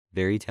 again,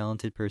 very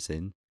talented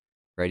person,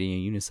 riding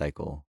a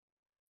unicycle.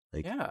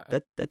 Like, Yeah.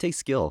 that takes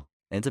skill.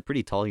 And it's a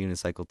pretty tall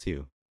unicycle,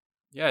 too.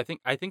 Yeah,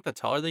 I think the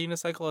taller the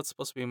unicycle, it's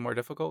supposed to be more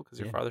difficult because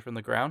you're Yeah. farther from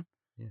the ground.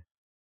 Yeah.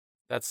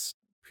 That's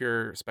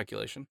pure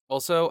speculation.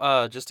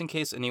 Also, just in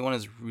case anyone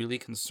is really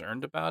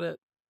concerned about it,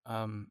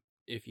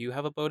 if you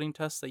have a boating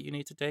test that you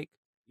need to take,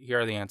 here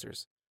are the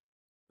answers: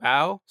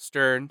 bow,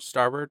 stern,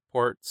 starboard,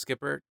 port,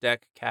 skipper,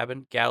 deck,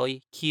 cabin,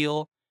 galley,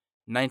 keel,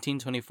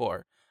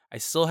 1924. I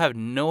still have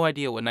no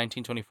idea what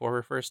 1924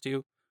 refers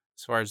to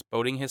as far as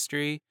boating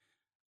history.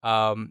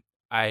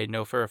 I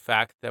know for a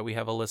fact that we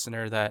have a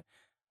listener that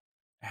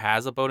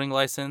has a boating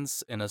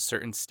license in a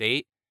certain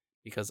state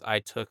because I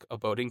took a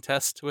boating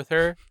test with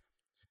her.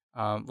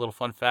 Little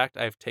fun fact,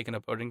 I've taken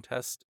a boating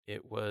test.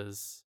 It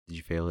was... Did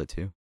you fail it,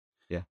 too?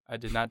 Yeah. I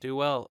did not do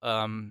well.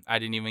 I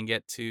didn't even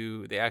get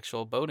to the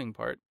actual boating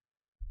part.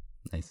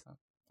 Nice.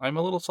 I'm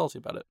a little salty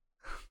about it.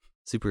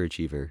 Super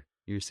achiever.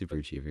 You're a super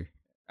achiever.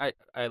 I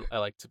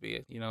like to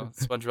be,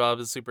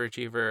 SpongeBob is a super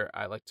achiever.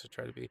 I like to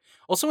try to be.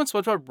 Also, when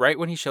SpongeBob, right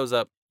when he shows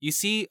up, you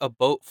see a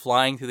boat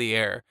flying through the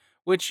air,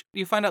 which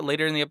you find out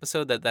later in the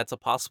episode that that's a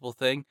possible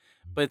thing.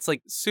 But it's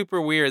like super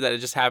weird that it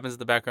just happens in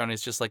the background.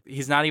 It's just like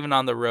he's not even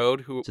on the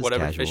road. Just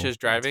Whatever casual. fish is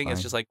driving, it's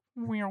fine. just like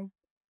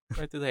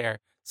right through the air.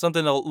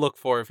 Something to look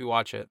for if you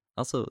watch it.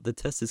 Also, the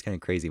test is kind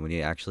of crazy when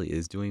he actually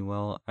is doing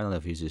well. I don't know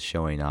if he's just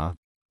showing off,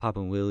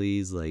 popping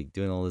willies, like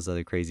doing all this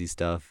other crazy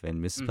stuff,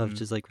 and Mrs. Puff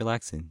just like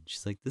relaxing.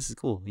 She's like, "This is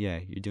cool. Yeah,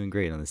 you're doing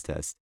great on this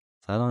test."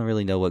 So I don't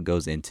really know what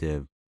goes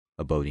into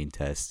a boating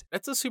test.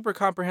 That's a super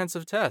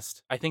comprehensive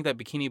test. I think that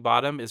Bikini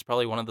Bottom is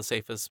probably one of the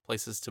safest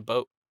places to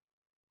boat.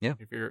 Yeah.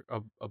 If you're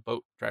a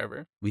boat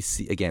driver. We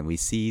see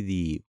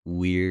the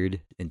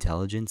weird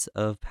intelligence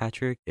of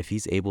Patrick. If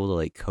he's able to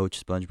like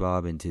coach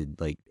SpongeBob into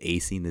like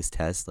acing this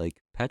test,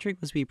 like Patrick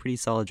must be a pretty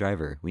solid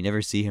driver. We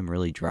never see him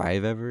really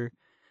drive ever.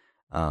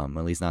 At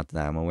least not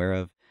that I'm aware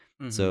of.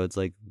 So it's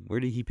like,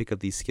 where did he pick up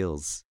these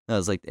skills? No,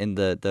 it's like in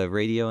the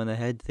radio in the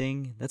head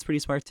thing. That's pretty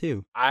smart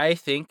too. I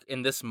think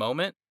in this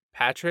moment,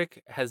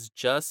 Patrick has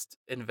just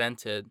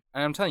invented,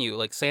 and I'm telling you,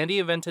 like Sandy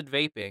invented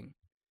vaping.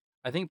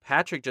 I think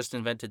Patrick just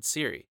invented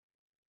Siri.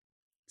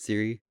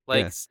 Siri?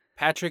 Like, Yeah.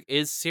 Patrick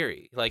is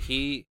Siri. Like,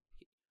 the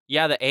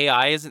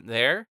AI isn't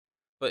there,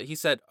 but he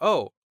said,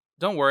 oh,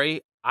 don't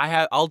worry,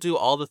 I'll do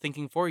all the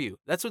thinking for you.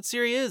 That's what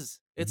Siri is.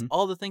 It's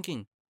all the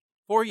thinking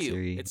for you.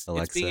 Siri, It's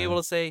being able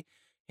Alexa. to say,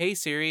 hey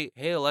Siri,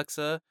 hey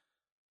Alexa,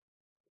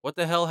 what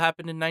the hell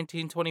happened in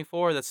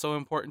 1924 that's so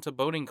important to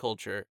boating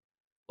culture?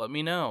 Let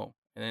me know.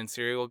 And then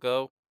Siri will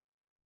go,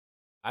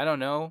 I don't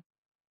know.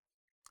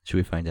 Should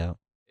we find out?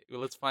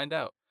 Let's find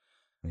out.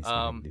 Let me see if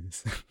I can do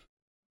this.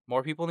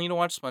 More people need to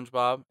watch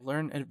SpongeBob,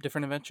 learn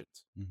different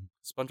inventions.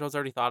 SpongeBob's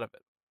already thought of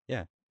it.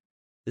 Yeah.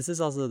 This is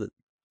also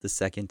the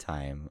second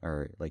time in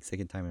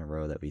a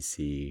row that we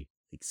see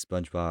like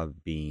SpongeBob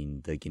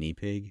being the guinea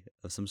pig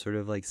of some sort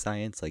of like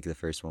science. Like the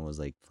first one was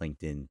like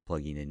Plankton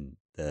plugging in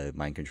the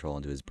mind control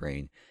into his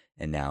brain,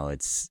 and now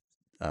it's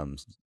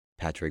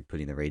Patrick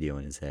putting the radio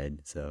in his head.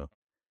 So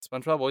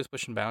SpongeBob always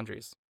pushing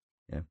boundaries.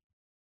 yeah,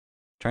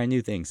 trying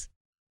new things.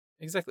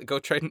 Exactly. Go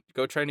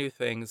try new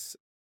things.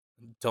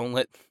 Don't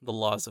let the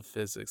laws of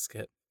physics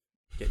get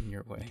in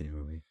your way.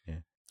 Yeah.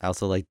 I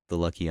also like the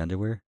Lucky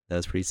underwear. That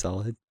was pretty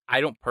solid.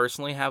 I don't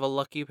personally have a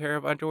lucky pair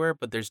of underwear,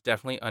 but there's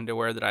definitely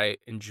underwear that I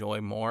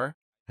enjoy more.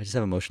 I just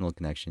have emotional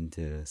connection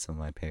to some of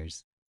my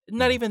pairs.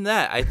 Not even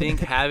that. I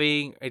think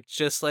it's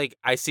just like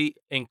I see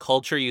in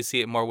culture, you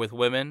see it more with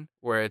women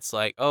where it's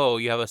like, oh,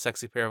 you have a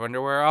sexy pair of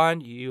underwear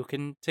on, you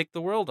can take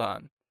the world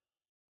on.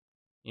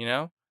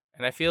 And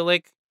I feel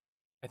like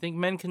I think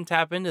men can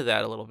tap into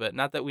that a little bit.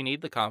 Not that we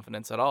need the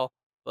confidence at all,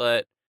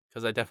 but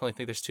because I definitely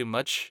think there's too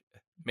much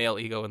male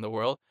ego in the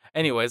world.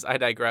 Anyways, I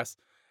digress.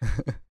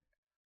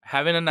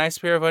 Having a nice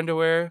pair of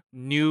underwear,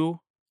 new,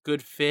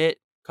 good fit,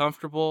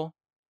 comfortable,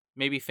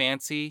 maybe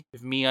fancy.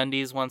 If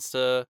MeUndies wants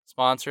to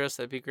sponsor us,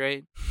 that'd be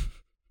great.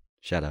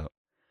 Shout out.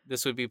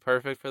 This would be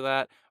perfect for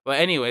that. But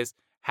anyways,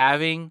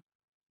 having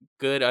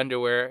good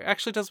underwear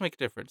actually does make a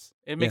difference.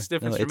 It Yeah, makes a no,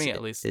 difference for me,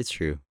 at least. it's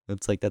true.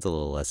 It's like that's a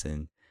little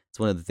lesson. It's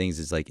one of the things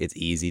is like it's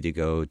easy to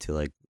go to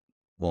like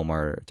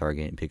Walmart or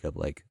Target and pick up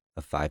like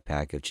a 5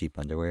 pack of cheap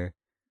underwear.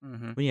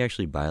 Hmm. When you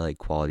actually buy like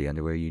quality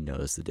underwear, you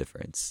notice the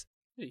difference.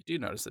 You do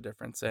notice the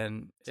difference,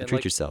 and, So treat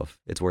like, yourself.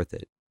 It's worth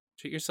it.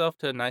 treat yourself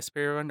to a nice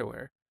pair of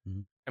underwear.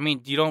 Mhm. I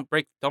mean, you don't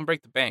break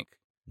the bank,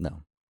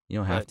 No, you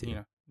don't have but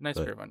to. nice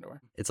But pair of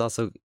underwear. it's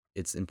also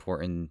it's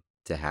important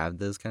to have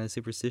those kind of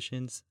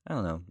superstitions. I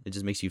don't know. It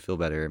just makes you feel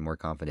better and more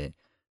confident.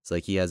 It's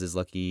like he has his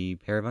lucky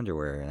pair of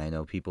underwear, and I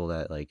know people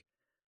that like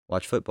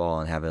watch football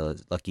and have a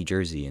lucky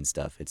jersey and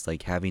stuff. It's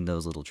like having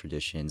those little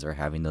traditions or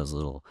having those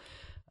little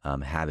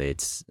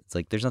habits. It's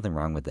like there's nothing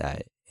wrong with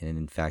that, and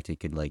in fact, it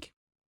could like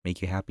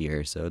make you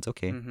happier. So it's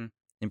okay. Hmm.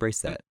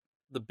 Embrace And that.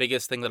 the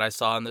biggest thing that I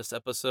saw in this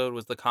episode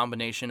was the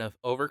combination of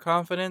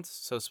overconfidence.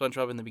 So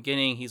SpongeBob in the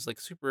beginning, he's like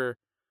super,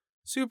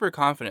 super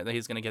confident that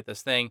he's going to get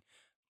this thing.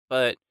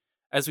 But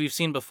as we've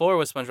seen before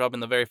with SpongeBob in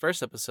the very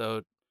first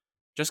episode,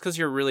 just because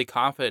you're really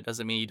confident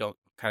doesn't mean you don't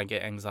kind of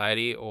get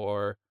anxiety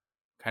or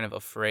kind of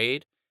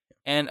afraid.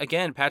 And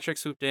again, Patrick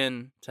swooped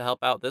in to help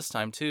out this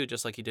time too,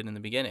 just like he did in the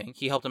beginning.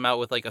 He helped him out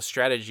with like a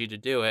strategy to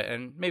do it,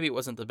 and maybe it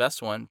wasn't the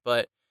best one,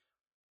 but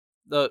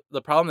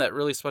the problem that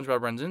really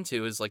SpongeBob runs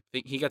into is like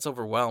he gets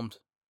overwhelmed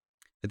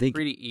I think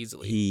pretty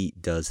easily. he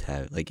does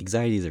have like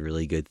anxiety is a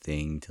really good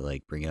thing to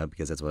like bring up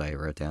because that's what I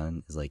wrote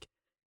down is like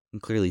you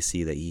can clearly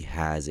see that he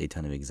has a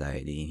ton of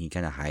anxiety and he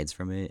kind of hides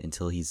from it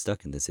until he's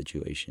stuck in this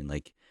situation.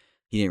 Like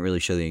he didn't really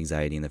show the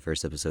anxiety in the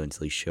first episode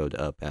until he showed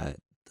up at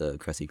the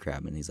Krusty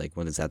Krab and he's like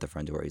when it's at the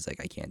front door he's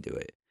like I can't do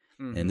it.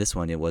 And Hmm. this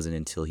one it wasn't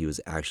until he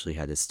was actually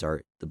had to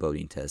start the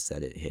boating test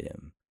that it hit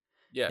him.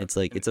 Yeah. It's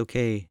like And it's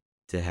okay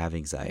to have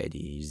anxiety.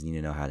 You just need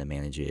to know how to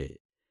manage it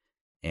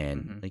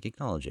and mhm. like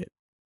acknowledge it.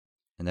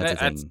 And And that's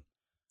the that's thing.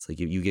 It's like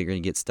you're gonna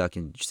get stuck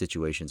in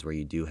situations where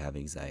you do have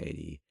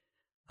anxiety.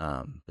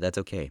 But that's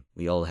okay.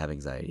 We all have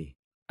anxiety.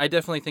 I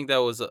definitely think that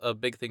was a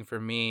big thing for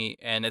me,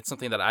 and it's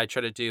something that I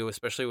try to do,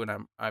 especially when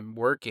I'm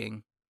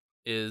working,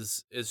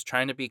 is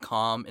trying to be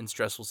calm in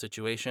stressful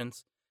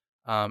situations,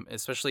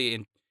 especially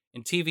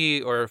in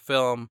TV or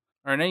film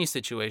or in any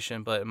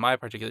situation. But in my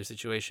particular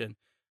situation,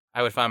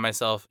 I would find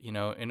myself, in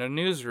a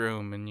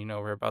newsroom, and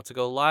we're about to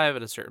go live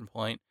at a certain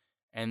point,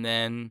 and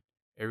then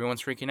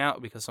everyone's freaking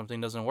out because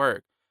something doesn't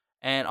work,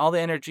 and all the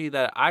energy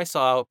that I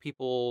saw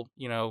people,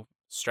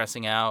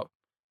 stressing out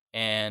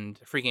and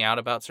freaking out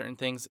about certain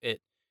things,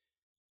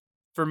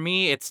 for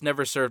me, it's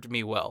never served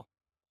me well.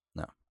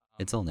 No,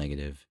 it's Um, all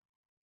negative.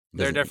 It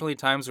there are doesn't. definitely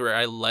times where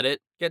I let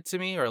it get to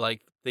me, or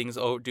like things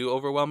do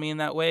overwhelm me in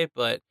that way.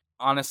 But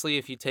honestly,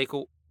 if you take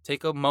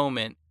a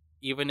moment,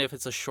 even if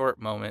it's a short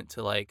moment,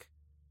 to like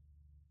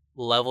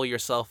level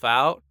yourself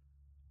out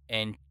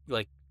and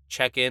like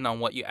check in on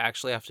what you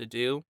actually have to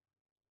do,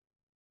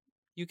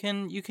 you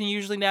can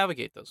usually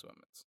navigate those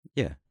moments.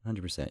 Yeah,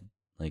 100%.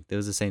 Like there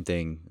was the same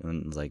thing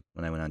when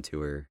I went on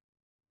tour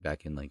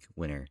back in like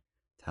winter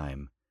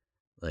time.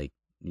 Like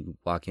you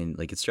walk in,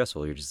 like it's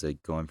stressful. You're just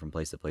like going from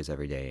place to place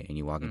every day, and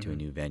you walk into a Hmm.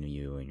 new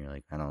venue, and you're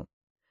like, I don't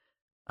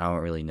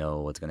really know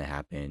what's gonna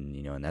happen,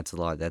 and that's a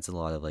lot. That's a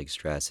lot of like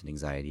stress and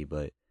anxiety.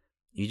 But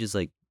you just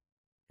like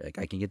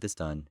I can get this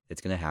done. It's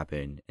gonna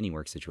happen. Any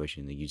work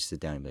situation, like you just sit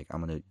down and be like, I'm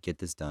gonna get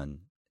this done.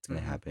 It's gonna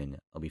Hmm. happen.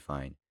 I'll be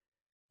fine.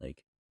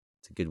 Like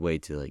it's a good way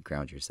to like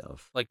ground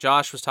yourself. Like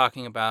Josh was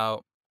talking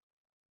about,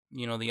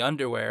 the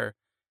underwear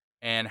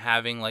and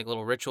having like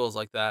little rituals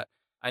like that.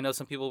 I know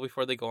some people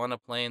before they go on a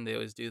plane, they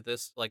always do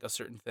this like a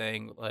certain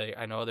thing. Like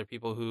I know other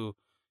people who,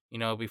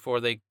 before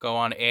they go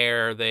on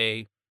air,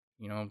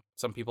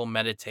 some people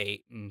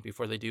meditate and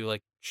before they do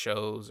like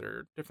shows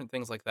or different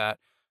things like that.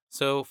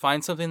 So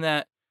find something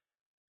that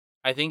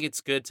I think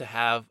it's good to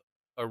have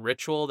a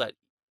ritual that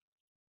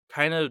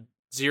kind of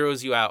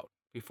zeroes you out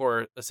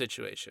before a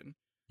situation.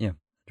 Yeah,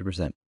 100%.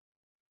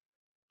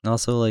 And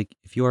also, like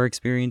if you are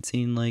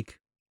experiencing like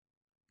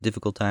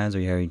difficult times or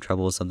you're having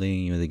trouble with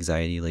something with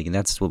anxiety, like, and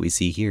that's what we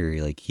see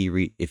here. Like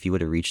if he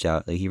would have reached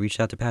out, like he reached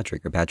out to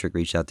Patrick or Patrick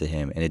reached out to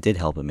him, and it did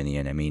help him in the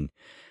end. I mean,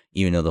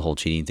 even though the whole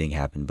cheating thing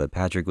happened, but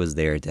Patrick was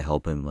there to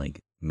help him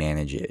like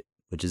manage it,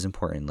 which is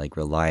important. Like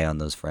rely on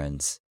those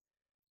friends.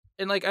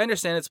 And like I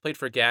understand it's played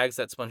for gags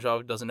that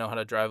SpongeBob doesn't know how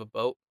to drive a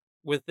boat.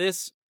 With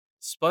this,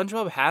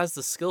 SpongeBob has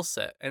the skill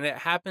set, and it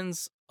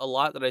happens a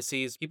lot that I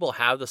see is people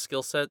have the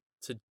skill set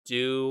to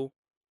do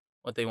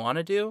what they want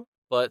to do,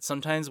 but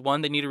sometimes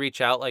one they need to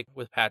reach out like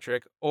with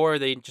Patrick, or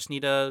they just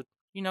need to,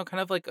 kind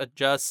of like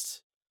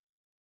adjust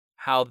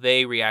how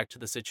they react to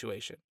the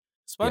situation.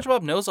 Yeah,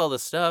 SpongeBob knows all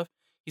this stuff.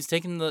 He's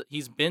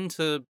been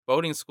to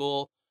boating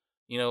school,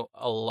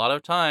 a lot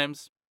of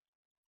times,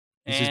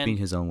 he's just being and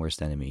his own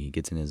worst enemy. He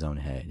gets in his own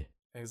head.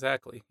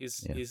 exactly,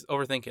 he's Yeah. he's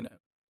overthinking it, Yep.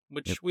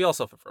 which we all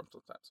suffer from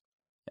sometimes.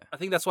 Yeah. I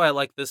think that's why I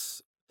like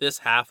this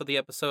half of the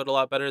episode a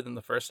lot better than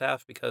the first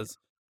half, because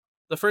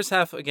the first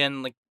half,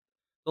 again, like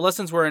the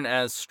lessons weren't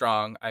as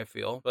strong, I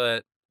feel,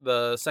 but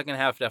the second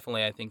half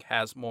definitely I think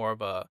has more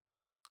of a,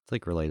 It's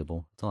like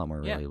relatable. It's a lot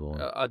more yeah,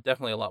 relatable.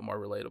 definitely a lot more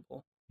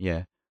relatable.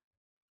 Yeah.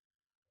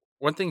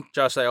 one thing,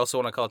 Josh, I also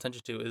want to call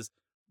attention to is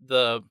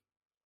the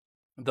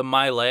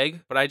My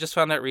Leg. But I just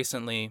found out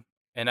recently,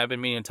 and I've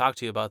been meaning to talk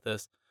to you about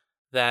this,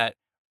 that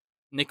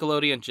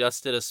Nickelodeon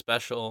just did a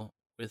special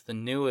with the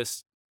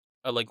newest,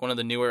 like one of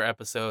the newer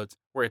episodes,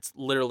 where it's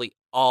literally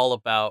all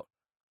about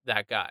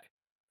that guy,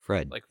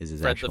 Fred like is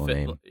his Fred the actual Fish.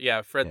 name.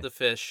 Yeah, Fred Yeah. the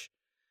Fish,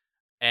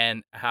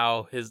 and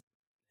how his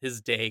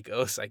day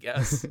goes, I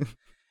guess.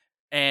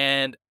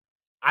 And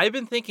I've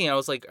been thinking, I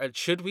was like,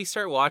 should we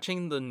start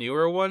watching the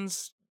newer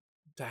ones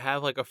to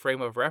have like a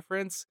frame of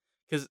reference?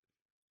 Because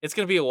it's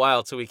gonna be a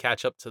while till we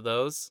catch up to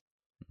those.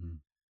 Mhm.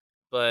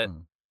 But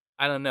Oh.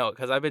 I don't know,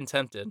 because I've been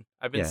tempted.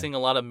 I've been Yeah. seeing a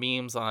lot of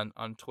memes on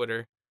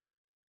Twitter.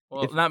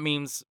 Well, If not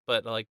memes,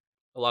 but like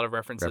a lot of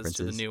references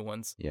to the references. new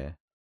ones. Yeah.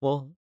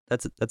 Well,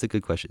 that's a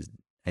good question.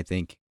 I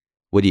think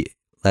what do you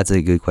that's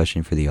a good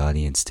question for the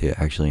audience to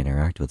actually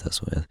interact with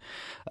us with.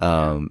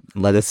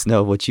 Let us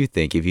know what you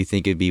think. If you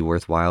think it'd be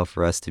worthwhile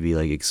for us to be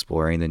like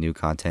exploring the new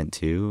content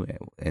too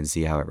and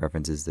see how it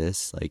references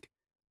this, like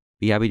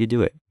be happy to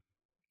do it.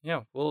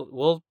 Yeah,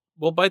 we'll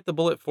bite the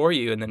bullet for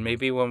you, and then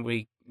maybe when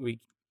we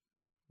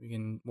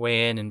can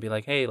weigh in and be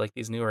like, hey, like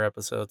these newer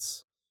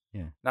episodes,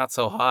 Yeah. not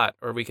so hot,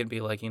 or we can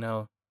be like,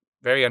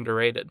 very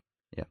underrated.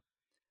 Yeah.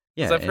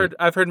 Because Yeah.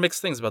 I've heard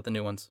mixed things about the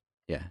new ones.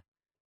 Yeah.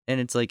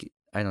 And it's like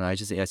I don't know,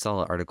 I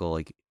saw an article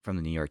like from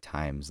the New York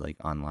Times like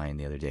online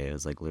the other day. It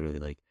was like literally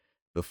like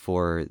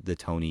before the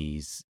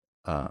Tonys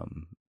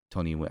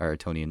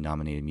Tony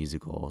nominated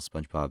musical,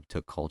 SpongeBob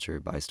took culture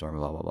by storm,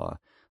 blah blah blah.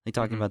 Like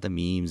talking Mhm. about the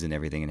memes and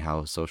everything and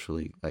how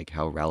socially like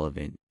how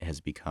relevant it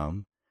has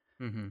become.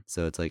 Mm-hmm.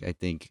 So it's like I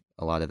think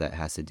a lot of that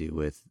has to do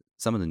with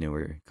some of the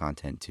newer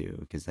content too,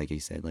 because like you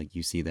said, like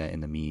you see that in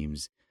the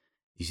memes,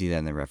 you see that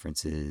in the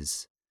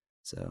references.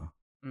 So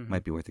Mm-hmm.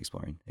 might be worth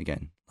exploring.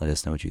 Again, let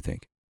us know what you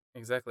think.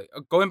 Exactly.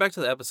 Going back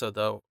to the episode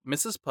though,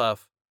 Mrs.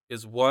 Puff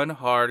is one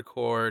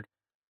hardcore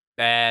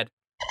bad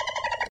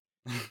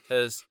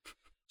because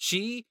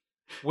she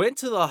went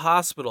to the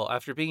hospital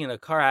after being in a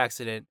car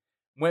accident,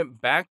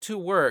 went back to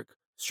work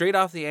straight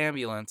off the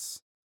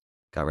ambulance,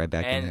 Got right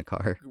back in and that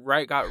car.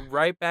 got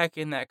right back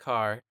in that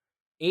car,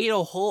 ate a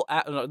whole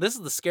no, this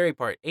is the scary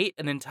part, ate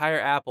an entire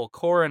apple,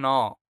 core and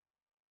all.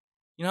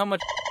 You know how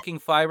much fucking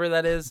fiber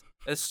that is?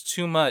 That's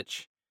too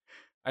much.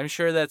 I'm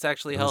sure that's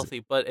actually It was- healthy,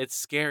 but it's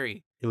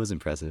scary. It was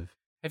impressive.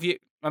 Have you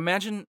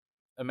imagine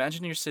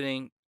you're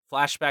sitting,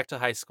 flashback to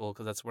high school,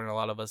 because that's when a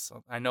lot of us,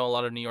 I know a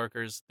lot of New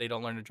Yorkers, they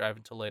don't learn to drive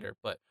until later,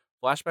 but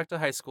flashback to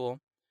high school,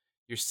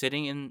 you're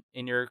sitting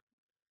in your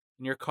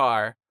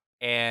car,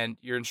 and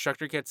your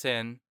instructor gets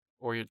in,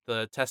 or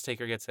the test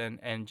taker gets in,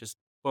 and just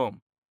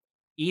boom,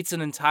 eats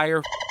an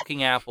entire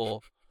fucking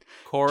apple,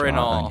 core and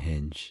Jaw all,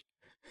 unhinged.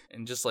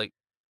 and just like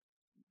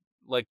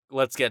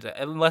let's get it.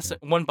 Unless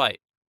one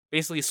bite,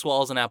 basically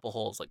swallows an apple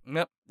whole. It's like,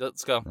 yep,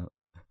 let's go. No.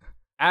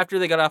 After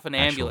they got off an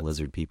Actual ambulance,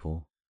 lizard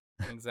people.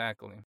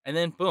 exactly, and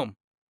then boom,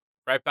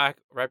 right back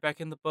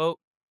in the boat.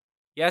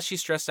 Yeah, she's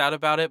stressed out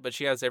about it, but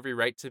she has every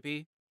right to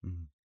be.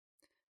 Mhm.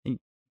 And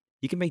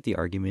you can make the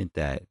argument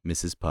that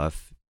Mrs.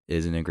 Puff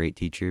isn't a great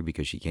teacher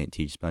because she can't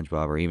teach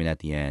SpongeBob, or even at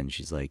the end,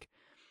 she's like,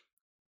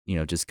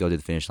 just go to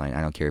the finish line.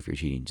 I don't care if you're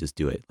cheating, just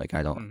do it. Like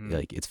I don't Mhm.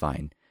 like it's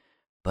fine.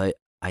 But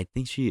I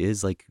think she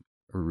is like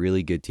a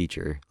really good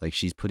teacher. Like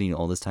she's putting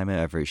all this time and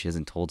effort. She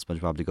hasn't told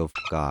SpongeBob to go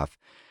fuck off.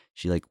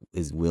 She like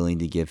is willing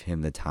to give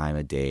him the time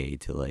of day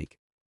to like,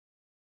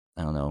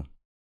 I don't know,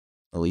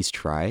 at least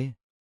try.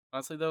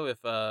 Honestly, though,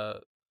 if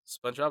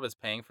SpongeBob is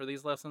paying for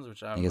these lessons,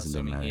 which I I'm guess it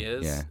doesn't assuming he matter.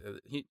 is,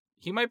 Yeah.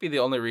 He might be the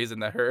only reason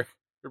that her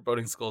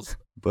boating school's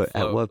But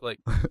at float. what? Like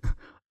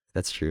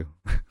That's true.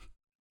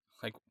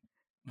 like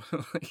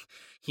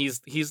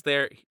he's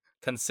there,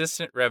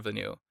 consistent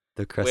revenue.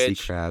 The Krusty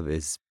Which- Krab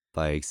is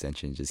by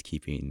extension just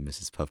keeping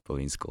Mrs. Puff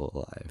Boating School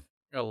alive.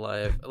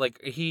 Alive. Like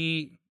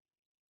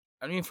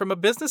I mean, from a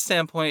business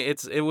standpoint,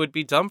 it would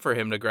be dumb for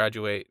him to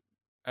graduate.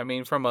 I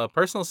mean, from a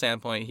personal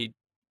standpoint,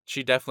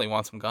 she definitely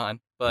wants him gone.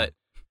 But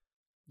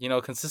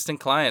consistent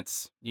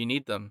clients, you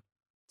need them.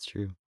 It's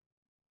true.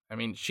 I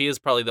mean, she is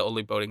probably the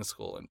only boating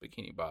school in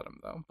Bikini Bottom,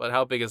 though. But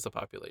how big is the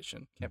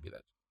population? Can't be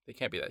that. They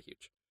can't be that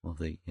huge. We'll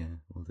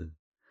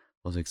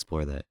have to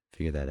explore that,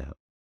 figure that out.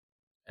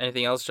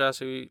 Anything else, Josh,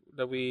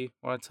 that we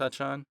want to touch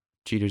on?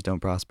 Cheaters don't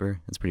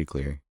prosper. It's pretty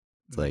clear.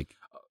 It's Mhm. like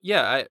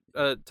Yeah,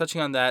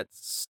 touching on that,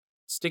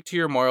 stick to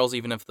your morals,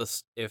 even if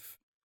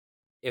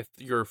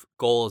your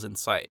goal is in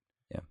sight.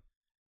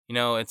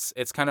 Yeah.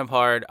 It's kind of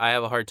hard. I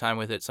have a hard time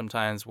with it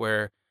sometimes,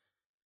 where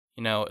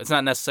it's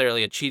not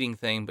necessarily a cheating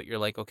thing, but you're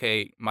like,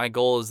 okay, my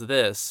goal is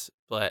this,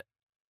 but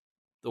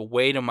the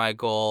way to my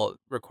goal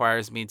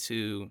requires me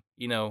to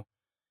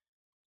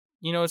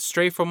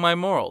stray from my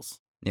morals.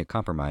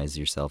 compromise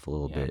yourself a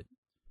little Yeah. bit.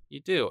 You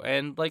do,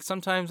 and like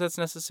sometimes that's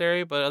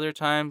necessary, but other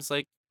times,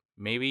 like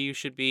maybe you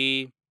should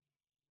be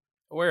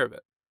aware of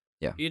it.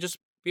 Yeah. You just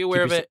be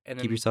aware of it, and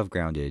Keep then yourself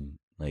grounded.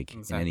 Like in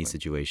Exactly. any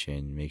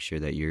situation, make sure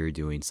that you're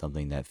doing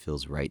something that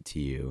feels right to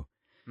you.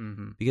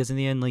 Mhm. Because in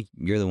the end, like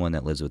you're the one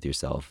that lives with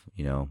yourself.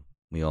 We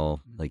all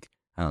Mhm. like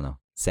I don't know,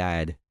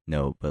 sad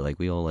note, but like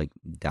we all like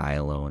die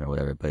alone or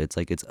whatever. But it's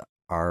like it's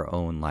our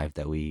own life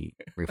that we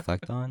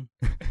reflect on.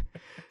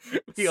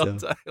 We all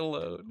So die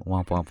alone.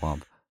 womp womp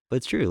womp. But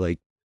it's true, like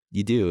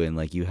you do, and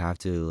like you have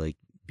to like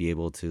be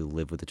able to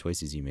live with the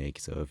choices you make.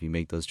 So if you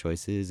make those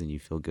choices and you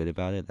feel good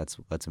about it,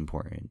 that's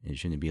important. It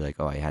shouldn't be like,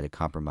 oh, I had to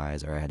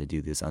compromise or I had to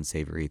do this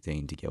unsavory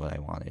thing to get what I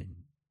wanted.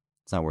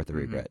 It's not worth the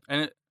regret.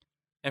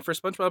 And for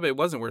SpongeBob, it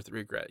wasn't worth the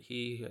regret.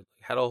 He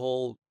had a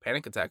whole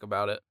panic attack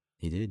about it.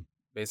 He did.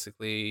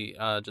 Basically,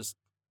 just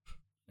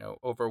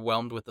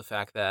overwhelmed with the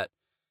fact that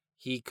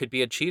he could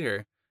be a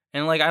cheater.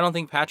 And like, I don't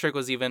think Patrick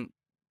was even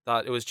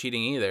thought it was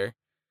cheating either.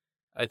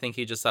 I think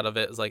he just thought of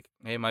it as like,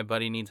 hey, my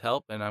buddy needs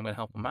help, and I'm gonna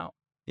help him out.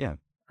 Yeah.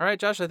 All right,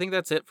 Josh. I think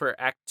that's it for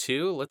Act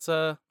 2. Let's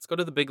go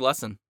to the big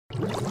lesson.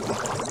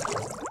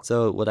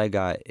 So what I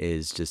got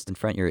is just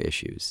confront your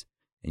issues.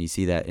 And you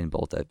see that in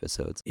both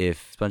episodes.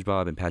 If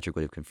SpongeBob and Patrick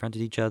would have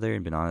confronted each other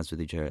and been honest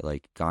with each other,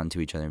 like gone to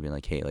each other and been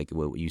like, hey, like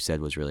what you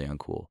said was really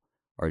uncool,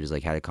 or just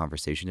like had a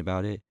conversation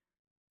about it,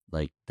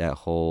 like that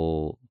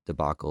whole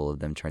debacle of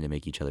them trying to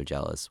make each other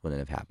jealous wouldn't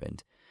have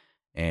happened.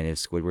 And if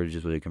Squidward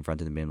just would have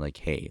confronted them and been like,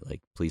 hey,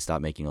 like please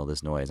stop making all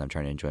this noise, I'm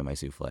trying to enjoy my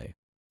souffle,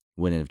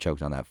 wouldn't have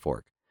choked on that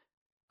fork.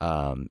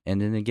 And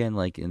then again,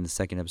 like in the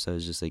second episode,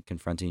 is just like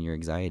confronting your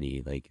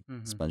anxiety. Like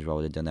SpongeBob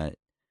would have done that to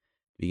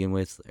begin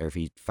with, or if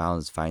he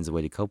finds a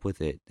way to cope with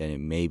it,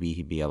 then maybe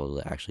he'd be able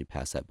to actually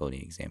pass that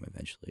boating exam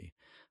eventually.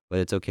 But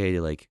it's okay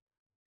to like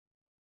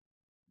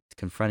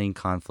confronting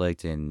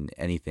conflict and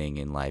anything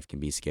in life can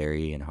be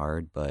scary and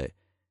hard, but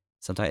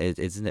sometimes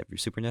it's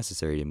super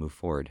necessary to move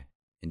forward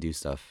and do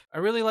stuff. I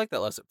really like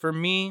that lesson. For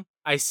me,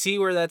 I see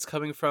where that's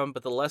coming from,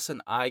 but the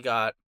lesson I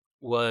got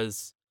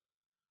was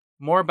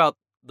more about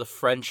the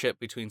friendship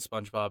between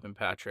SpongeBob and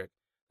Patrick.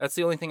 That's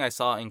the only thing I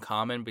saw in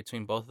common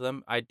between both of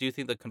them. I do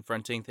think the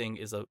confronting thing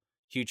is a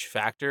huge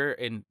factor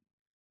in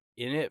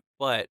it,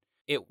 but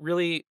it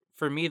really,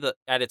 for me,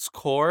 at its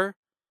core,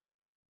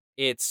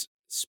 it's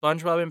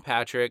SpongeBob and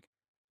Patrick,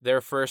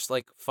 their first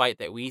like fight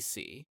that we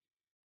see,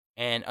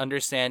 and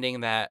understanding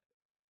that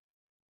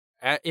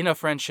in a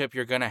friendship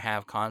you're gonna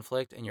have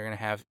conflict and you're gonna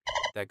have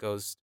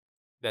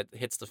that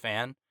hits the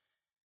fan,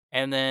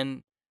 and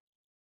then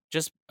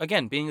just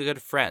again being a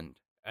good friend.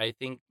 I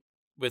think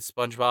with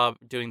SpongeBob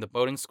doing the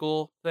boating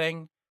school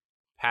thing,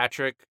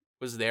 Patrick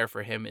was there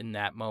for him in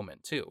that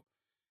moment too.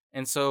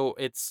 And so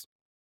it's,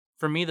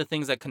 for me, the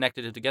things that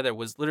connected it together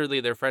was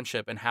literally their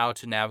friendship and how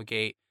to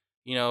navigate,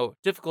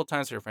 difficult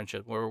times for a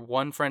friendship where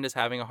one friend is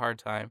having a hard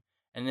time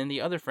and then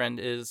the other friend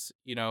is,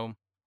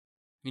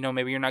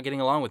 maybe you're not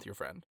getting along with your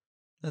friend.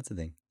 That's the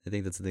thing. I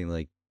think that's the thing.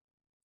 Like,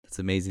 that's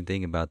the amazing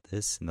thing about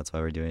this, and that's why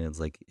we're doing it. It's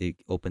like it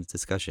opens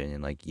discussion,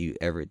 and like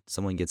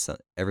everyone gets a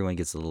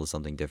little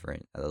something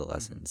different out of the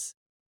lessons.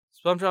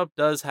 SpongeBob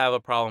does have a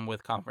problem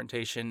with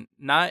confrontation,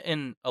 not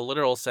in a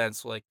literal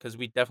sense, like because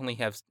we definitely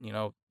have,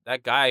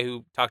 that guy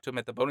who talked to him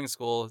at the boating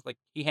school, like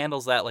he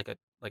handles that like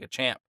a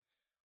champ.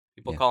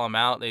 People Yeah. call him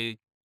out. They,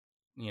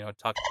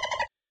 talk.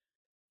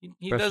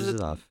 He Brushes does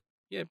it off.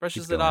 Yeah,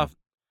 brushes Keeps it going. off.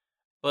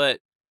 But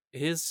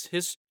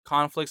his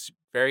conflict's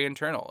very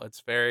internal.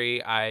 It's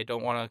very, I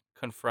don't want to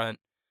confront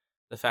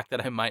the fact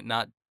that I might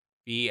not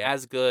be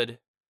as good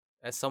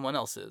as someone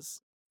else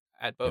is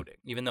at boating,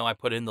 even though I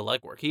put in the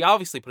legwork. He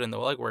obviously put in the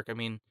legwork. I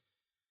mean,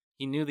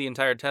 he knew the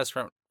entire test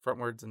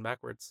frontwards and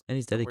backwards. And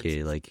he's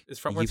dedicated. Like is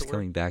he frontwards keeps a word?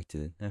 coming back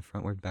to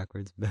frontward,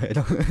 backwards. I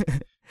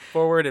don't.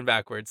 Forward and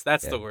backwards.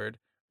 That's the Yeah. word.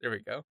 There we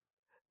go.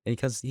 And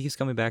he keeps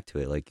coming back to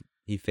it. Like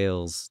he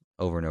fails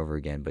over and over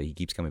again, but he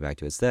keeps coming back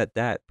to it. So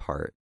that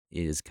part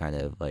is kind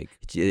of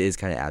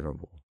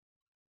admirable.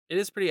 It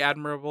is pretty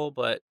admirable,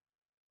 but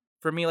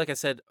for me, like I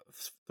said,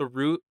 the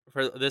root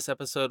for this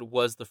episode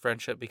was the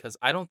friendship, because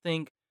I don't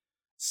think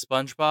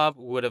SpongeBob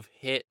would have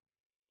hit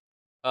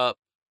up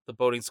the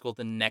boating school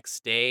the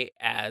next day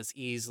as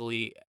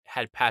easily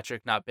had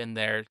Patrick not been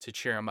there to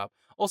cheer him up.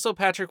 Also,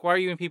 Patrick, why are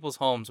you in people's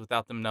homes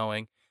without them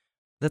knowing?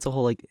 That's a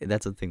whole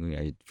that's a thing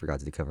I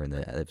forgot to cover in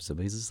the episode.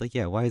 But he's just like,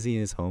 yeah, why is he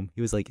in his home?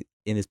 He was like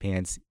in his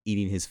pants,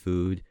 eating his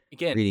food,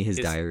 Again, reading his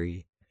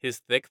diary. His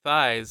thick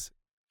thighs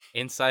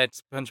inside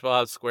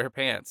SpongeBob's square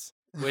pants,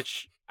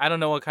 which I don't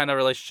know what kind of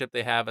relationship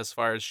they have as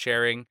far as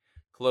sharing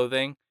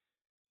clothing.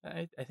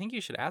 I think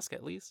you should ask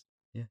at least.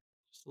 Yeah.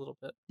 Just a little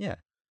bit. Yeah.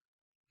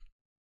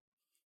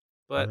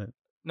 But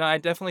no, I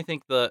definitely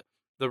think the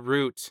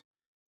root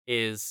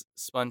is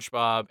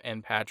SpongeBob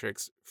and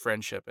Patrick's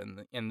friendship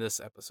in this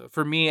episode.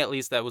 For me, at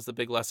least, that was the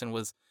big lesson,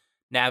 was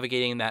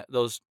navigating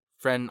those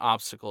friend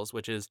obstacles,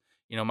 which is,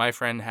 my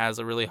friend has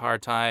a really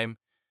hard time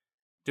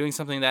doing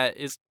something that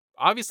is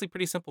obviously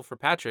pretty simple for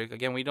Patrick.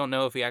 Again, we don't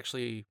know if he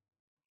actually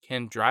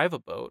can drive a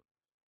boat,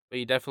 but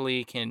he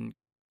definitely can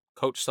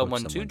coach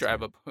someone to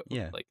drive a boat.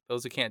 Yeah. Like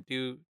those who can't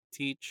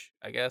teach,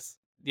 I guess.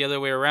 The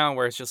other way around,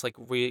 where it's just like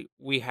we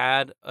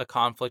had a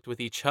conflict with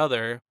each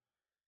other,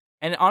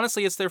 and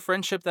honestly, it's their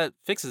friendship that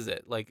fixes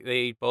it. Like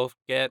they both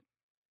get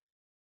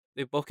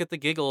the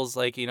giggles,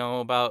 like,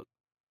 about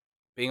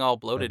being all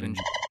bloated and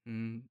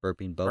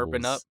burping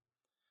bubbles.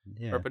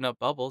 Burping up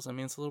bubbles. I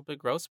mean, it's a little bit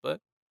gross, but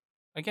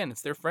again,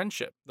 it's their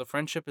friendship. The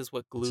friendship is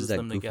what glues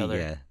them together.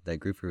 Yeah, that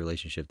goofy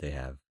relationship they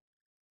have.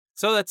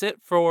 So that's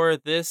it for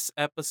this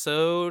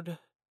episode.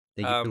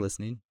 Thank you for Um,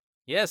 listening.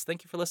 Yes,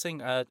 thank you for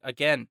listening.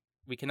 Again,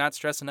 we cannot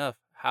stress enough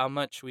how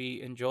much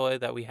we enjoy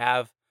that we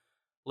have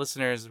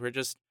listeners. We're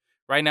just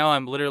right now.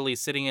 I'm literally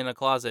sitting in a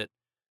closet,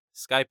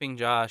 Skyping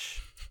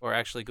Josh, or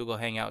actually Google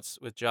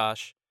Hangouts with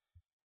Josh,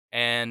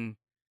 and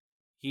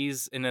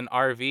he's in an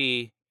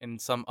RV in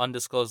some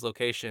undisclosed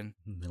location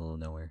Middle of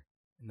nowhere.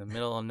 in the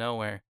middle of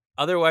nowhere.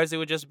 Otherwise, it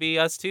would just be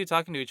us two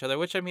talking to each other,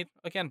 which I mean,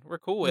 again, we're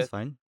cool That's with.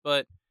 fine.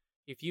 But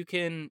if you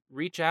can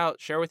reach out,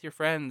 share with your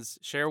friends,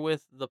 share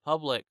with the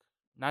public,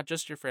 not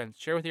just your friends,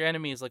 share with your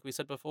enemies, like we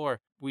said before.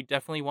 We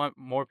definitely want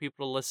more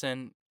people to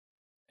listen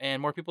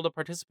and more people to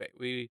participate.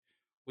 We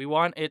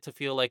want it to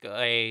feel like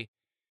a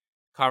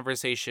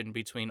conversation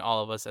between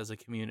all of us as a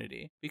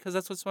community because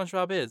that's what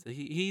SpongeBob is.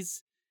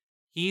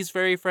 He's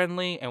very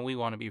friendly, and we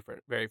want to be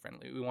very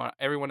friendly. We want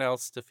everyone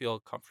else to feel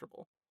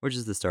comfortable. We're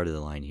just the start of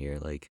the line here.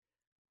 Like,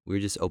 we're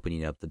just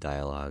opening up the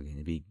dialogue, and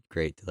it'd be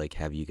great to like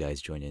have you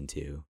guys join in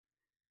too.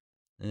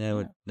 And then,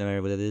 Yeah. no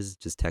matter what it is,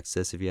 just text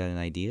us if you had an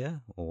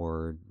idea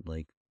or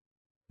like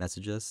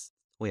message us.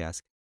 We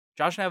ask.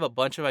 Josh and I have a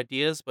bunch of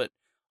ideas, but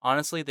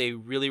honestly, they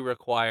really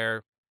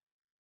require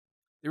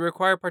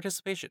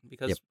participation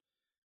because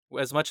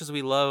as much as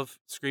we love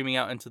screaming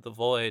out into the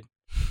void,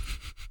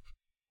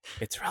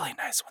 it's really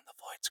nice when the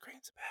void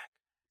screams back.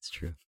 It's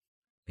true.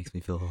 Makes me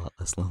feel a lot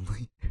less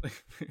lonely.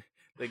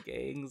 The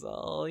gang's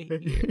all here.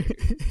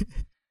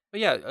 But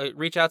yeah,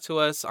 reach out to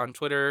us on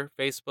Twitter,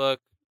 Facebook.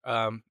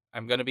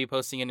 I'm gonna be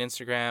posting an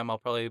Instagram. I'll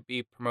probably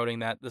be promoting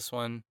that this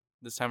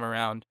time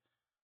around.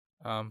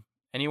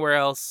 Anywhere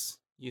else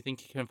you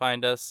think you can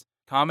find us,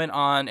 comment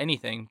on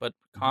anything, but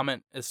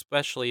comment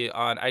especially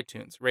on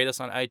iTunes. Rate us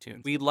on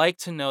iTunes. We like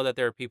to know that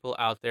there are people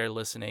out there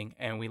listening,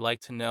 and we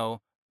like to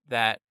know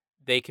that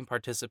they can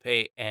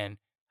participate and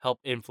help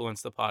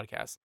influence the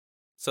podcast.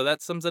 So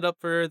that sums it up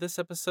for this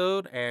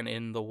episode, and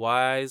in the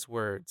wise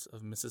words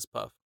of Mrs.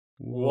 Puff.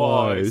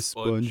 Why,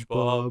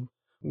 SpongeBob?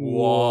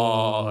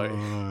 Why?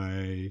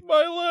 Why?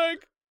 My leg!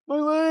 My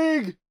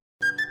leg!